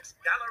Atomics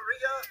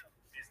Galleria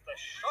is the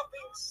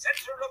shopping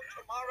center of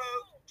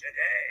tomorrow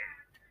today.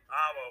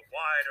 Our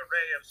wide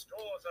array of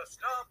stores are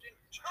staffed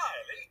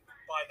entirely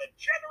by the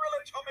General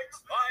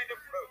Atomics line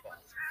of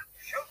robots,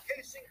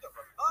 showcasing the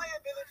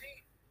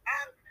reliability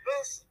and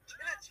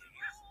versatility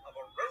of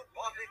a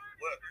robotic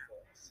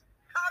workforce.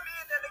 Come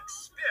in and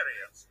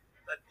experience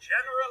the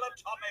General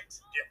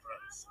Atomics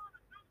difference.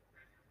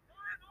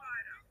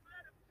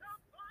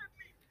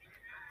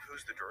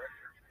 Who's the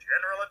director?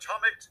 General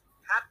Atomics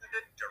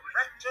Patented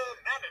Director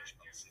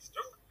Management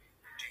System,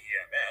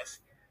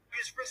 DMS,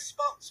 is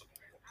responsible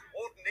for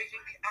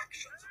coordinating the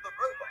actions of the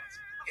robots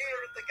here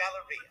at the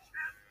Galleria.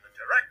 The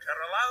director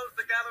allows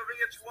the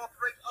Galleria to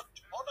operate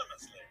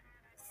autonomously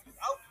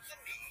without the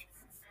need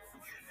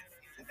for human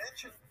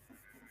intervention.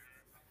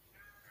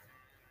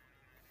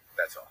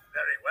 That's all.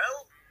 Very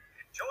well.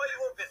 Enjoy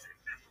your visit.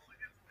 Be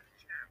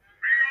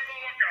on the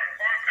lookout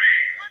for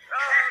thieves,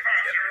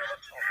 General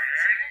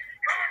Atomics.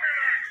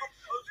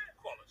 Utmost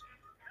quality.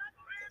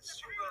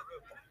 Consumer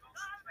robotics.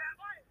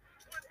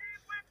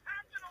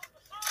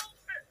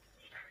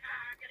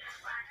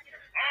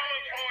 all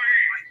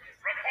employees,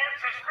 report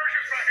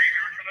suspicious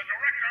behavior to the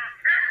director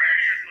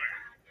immediately.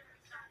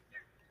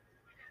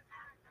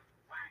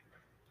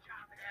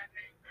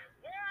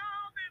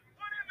 Well, they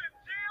put him in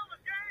jail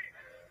again.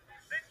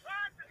 They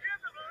tried to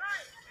give him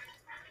life.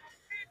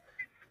 He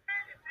pleaded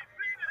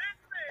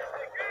innocent.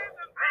 They gave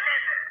him.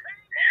 Remember,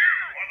 you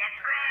are the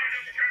pride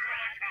of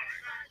General Atomics.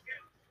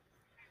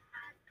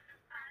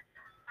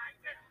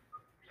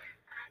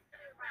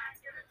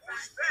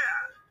 Who's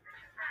there?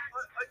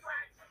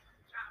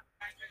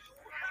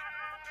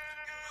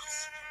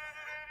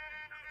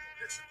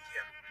 Listen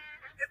here.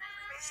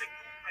 Every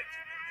single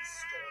item in this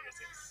store is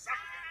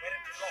exactly where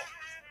it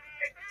belongs.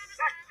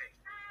 Exactly.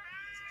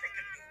 It's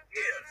taken me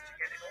years to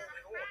get it all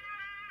in order.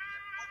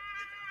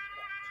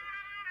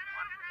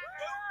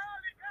 Don't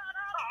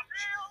touch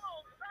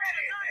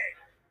anything.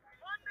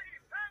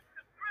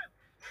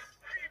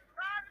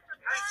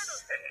 I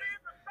say,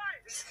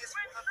 this is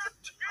one of the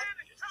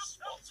tiniest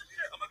spots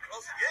we've come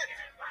across yet.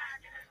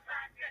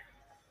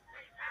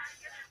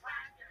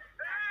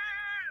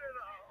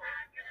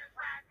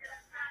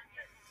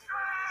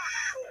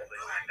 Surely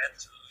I meant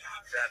to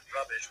leave that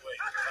rubbish where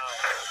you found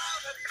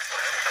it.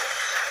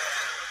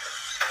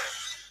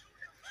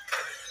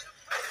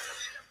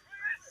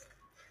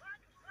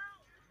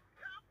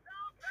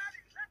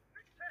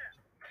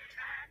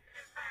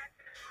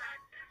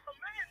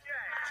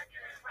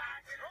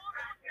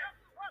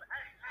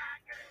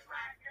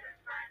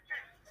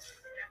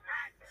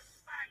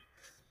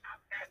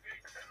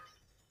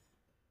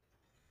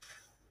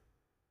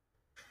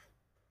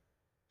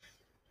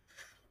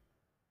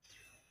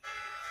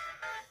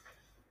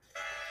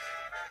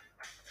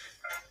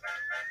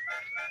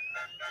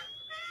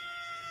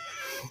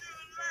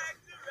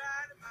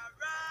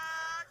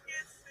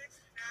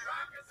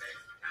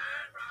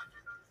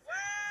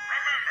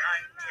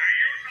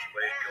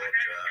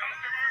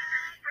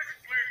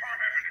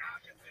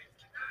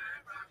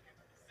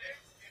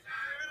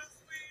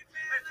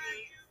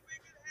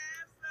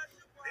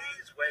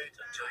 Please wait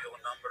until your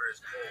number is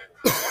called.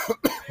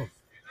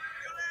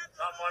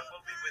 Someone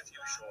will be with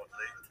you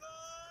shortly.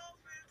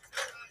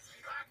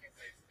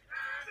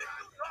 They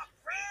will not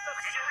read the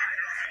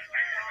sign.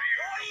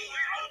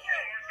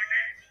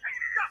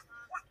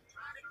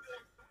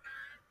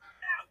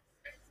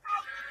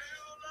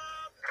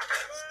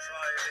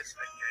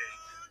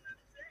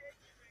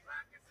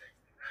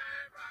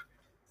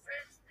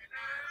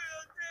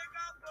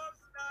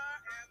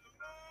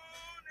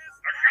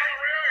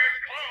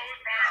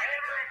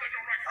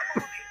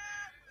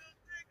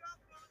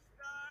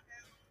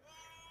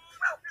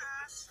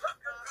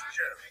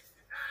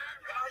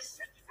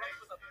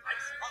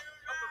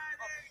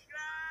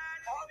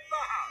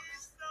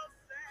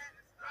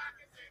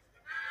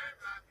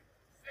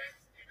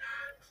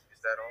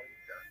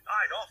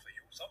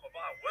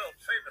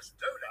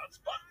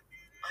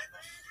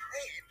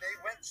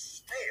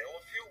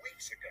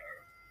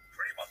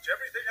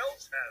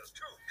 has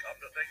too, come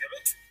to think of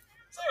it.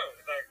 So,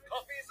 the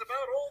coffee's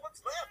about all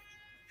that's left.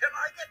 Can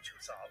I get you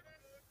some?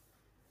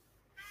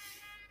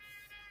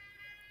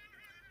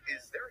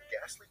 Is there a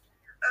gas leak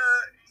here?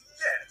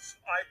 Yes.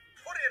 I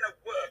put in a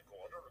work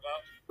order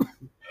about,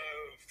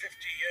 50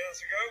 years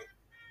ago.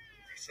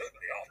 They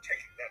certainly are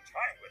taking their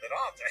time with it,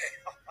 aren't they?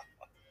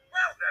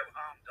 Well, no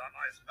harm done,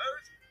 I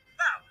suppose.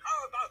 Now, how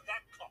about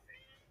that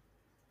coffee?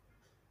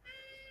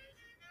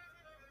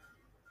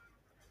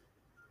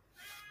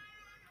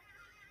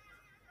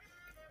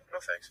 No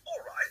thanks.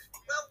 All right.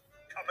 Well,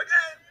 come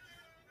again.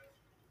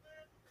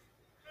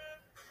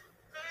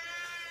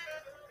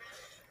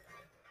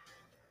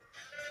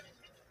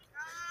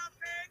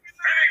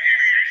 Any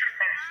deviation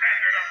from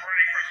standard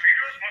operating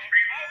procedures must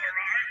be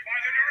authorized by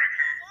the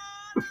director.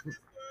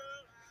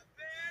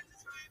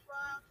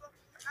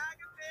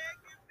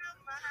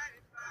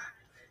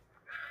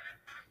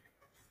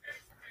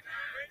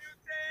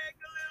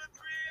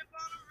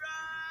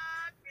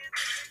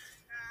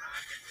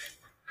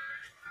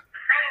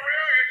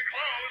 Galleria is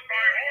closed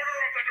by order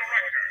of the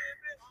director.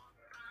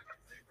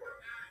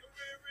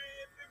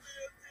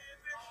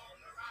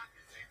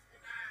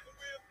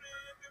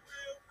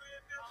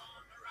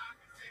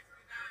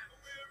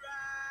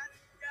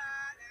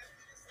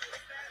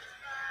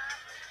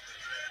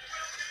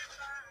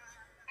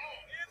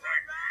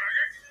 Right,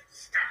 Maggot.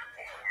 Step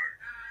forward.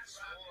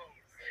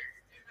 Slowly.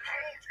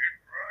 Hold it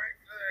right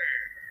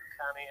there.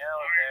 Connie I've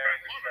Allen been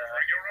there.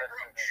 monitoring your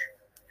approach.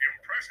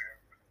 Impressive.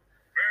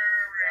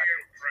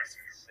 Very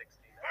impressive.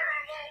 69. For a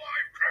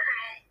low-life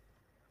criminal.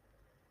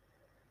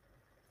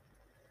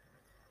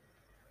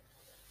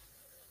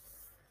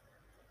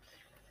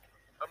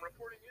 I'm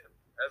reporting in,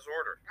 as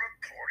ordered.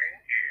 Reporting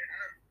in.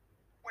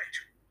 Wait,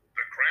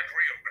 the grand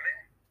reopening?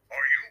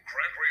 Are you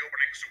grand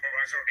reopening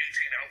supervisor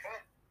 18 Alpha?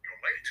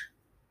 You're late.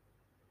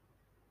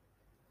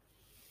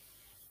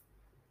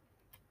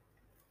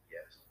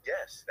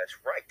 Yes, that's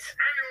right.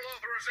 Manual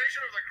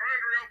authorization of the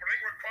grand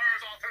reopening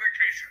requires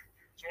authentication,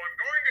 so I'm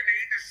going to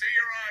need to see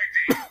your ID.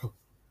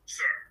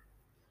 Sir,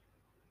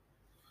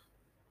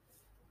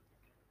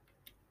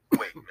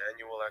 Wait,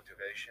 manual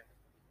activation?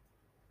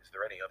 Is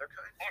there any other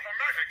kind?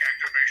 automatic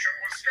activation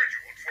was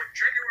scheduled for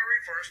January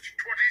 1st,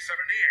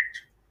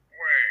 2078.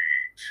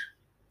 Wait.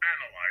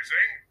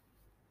 Analyzing.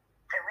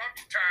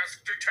 Corrupt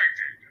task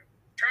detected.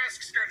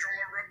 Task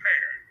scheduler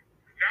repaired.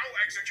 Now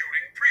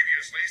executing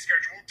previously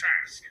scheduled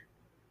task.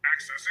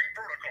 Accessing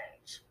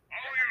protocols.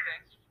 All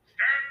units,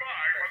 stand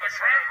by for the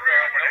grand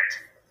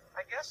reopening.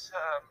 I guess,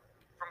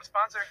 from a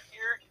sponsor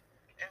here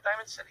in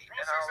Diamond City. And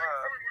Processing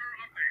I'll, firmware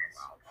updates.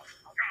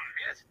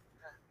 read it.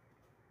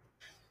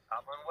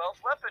 Commonwealth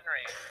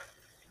weaponry.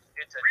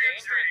 It's a Reinstate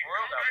dangerous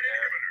world out combat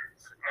there.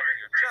 inhibitors. Protect I'm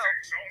yourself.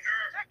 busy, soldier.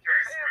 Protect your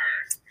Yes, family.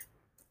 sir.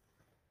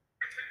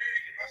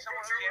 Designating new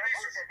Someone who facility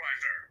gambles?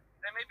 supervisor.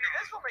 Then maybe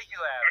this will make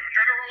you laugh. The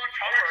General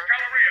Atomics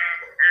Galleria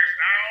is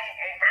now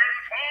open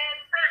for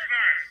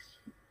business.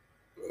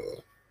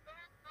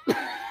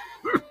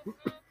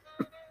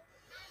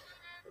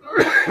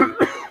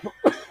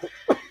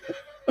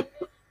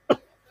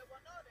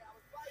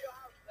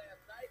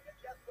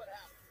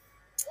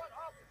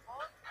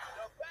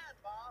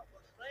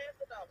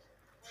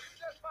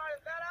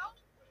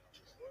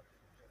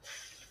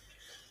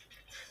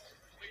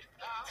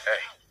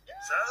 Hey,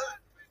 Sir,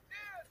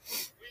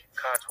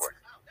 Codsworth,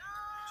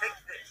 take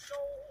this.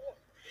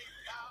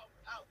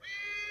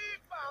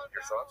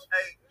 your thoughts?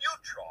 A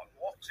neutron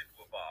walks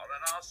into a bar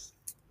and asks,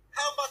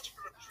 how much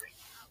for a drink?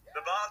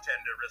 The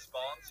bartender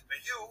responds, for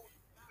you,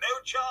 no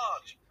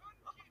charge.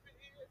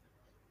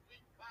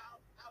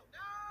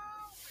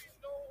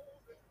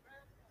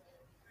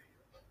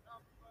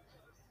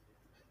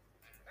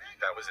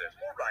 That was it.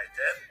 All right,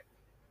 then.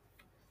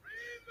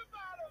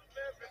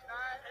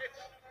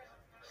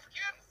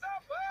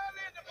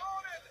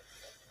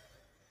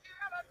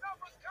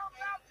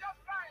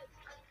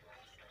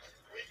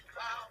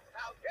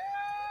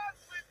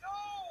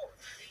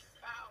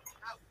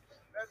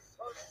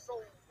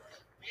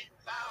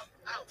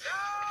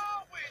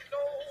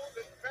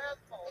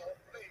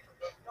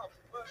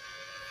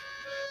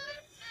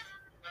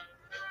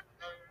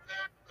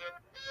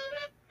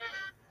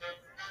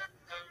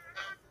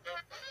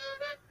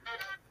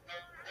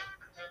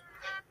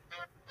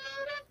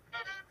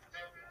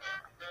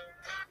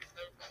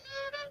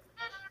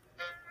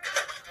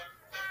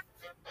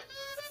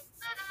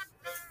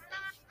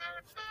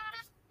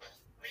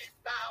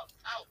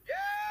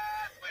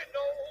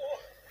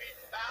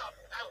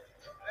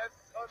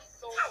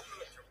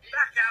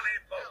 Back alley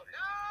bowling.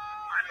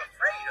 I'm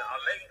afraid our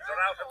lanes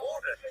are out of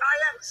order. I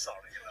am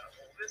sorry about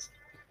all this.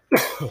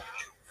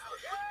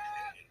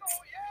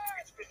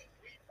 It's been,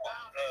 200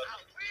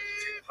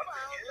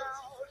 years.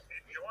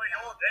 Enjoy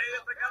your day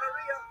at the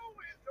Galleria.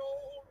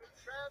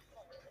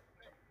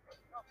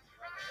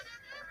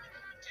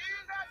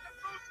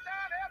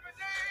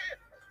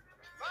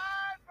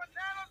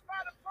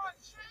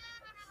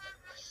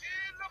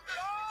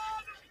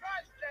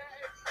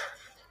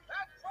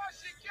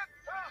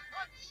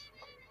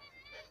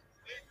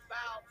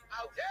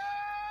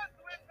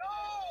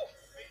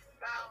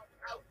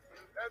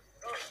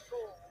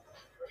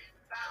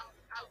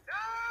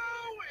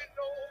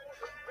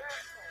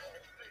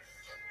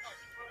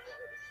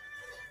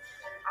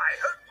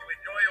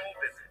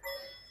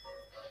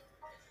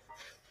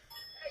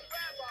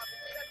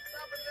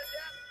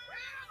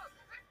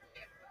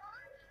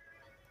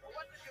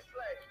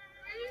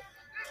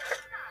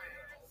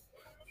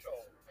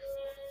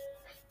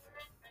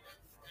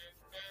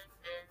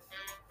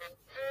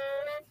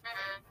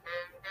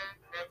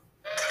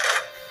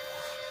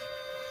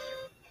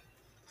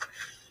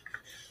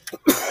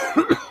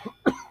 Enjoy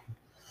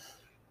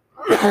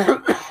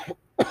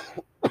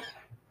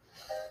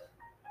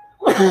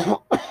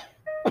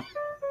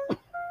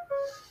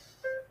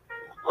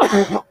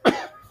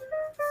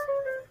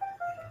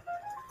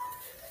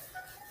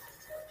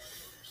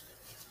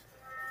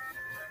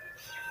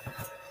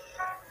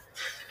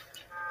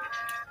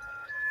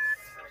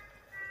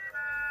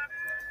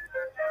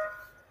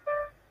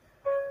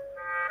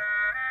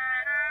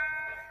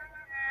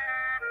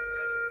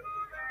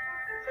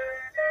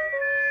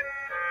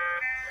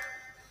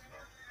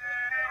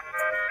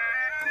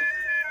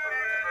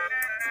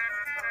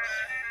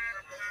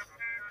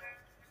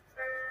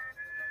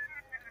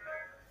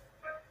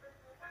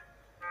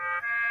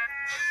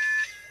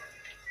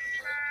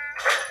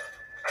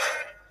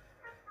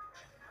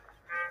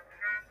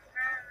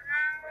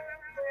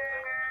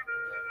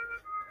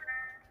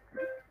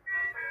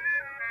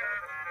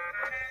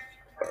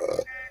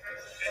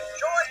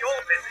your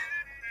visit.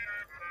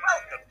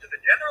 Welcome to the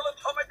General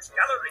Atomics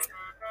Gallery.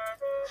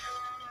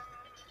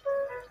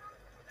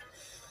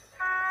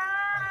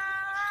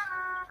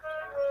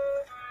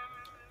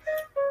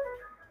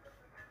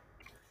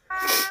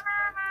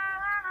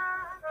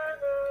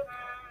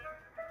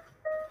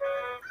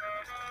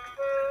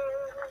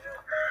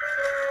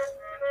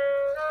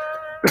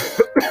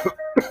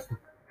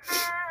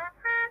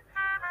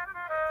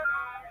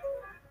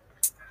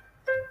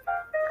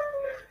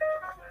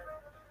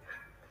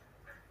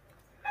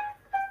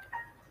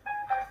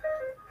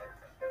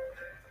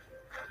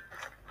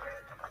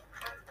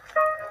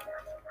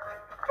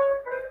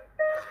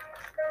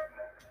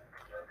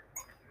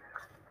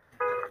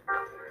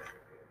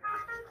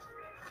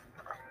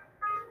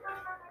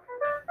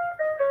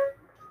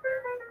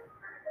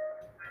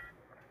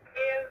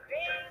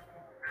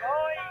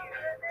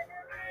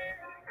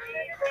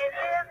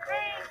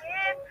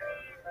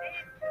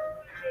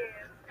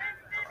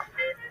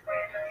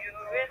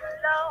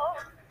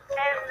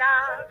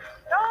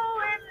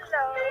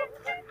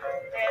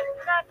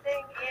 There's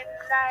nothing in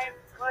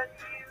life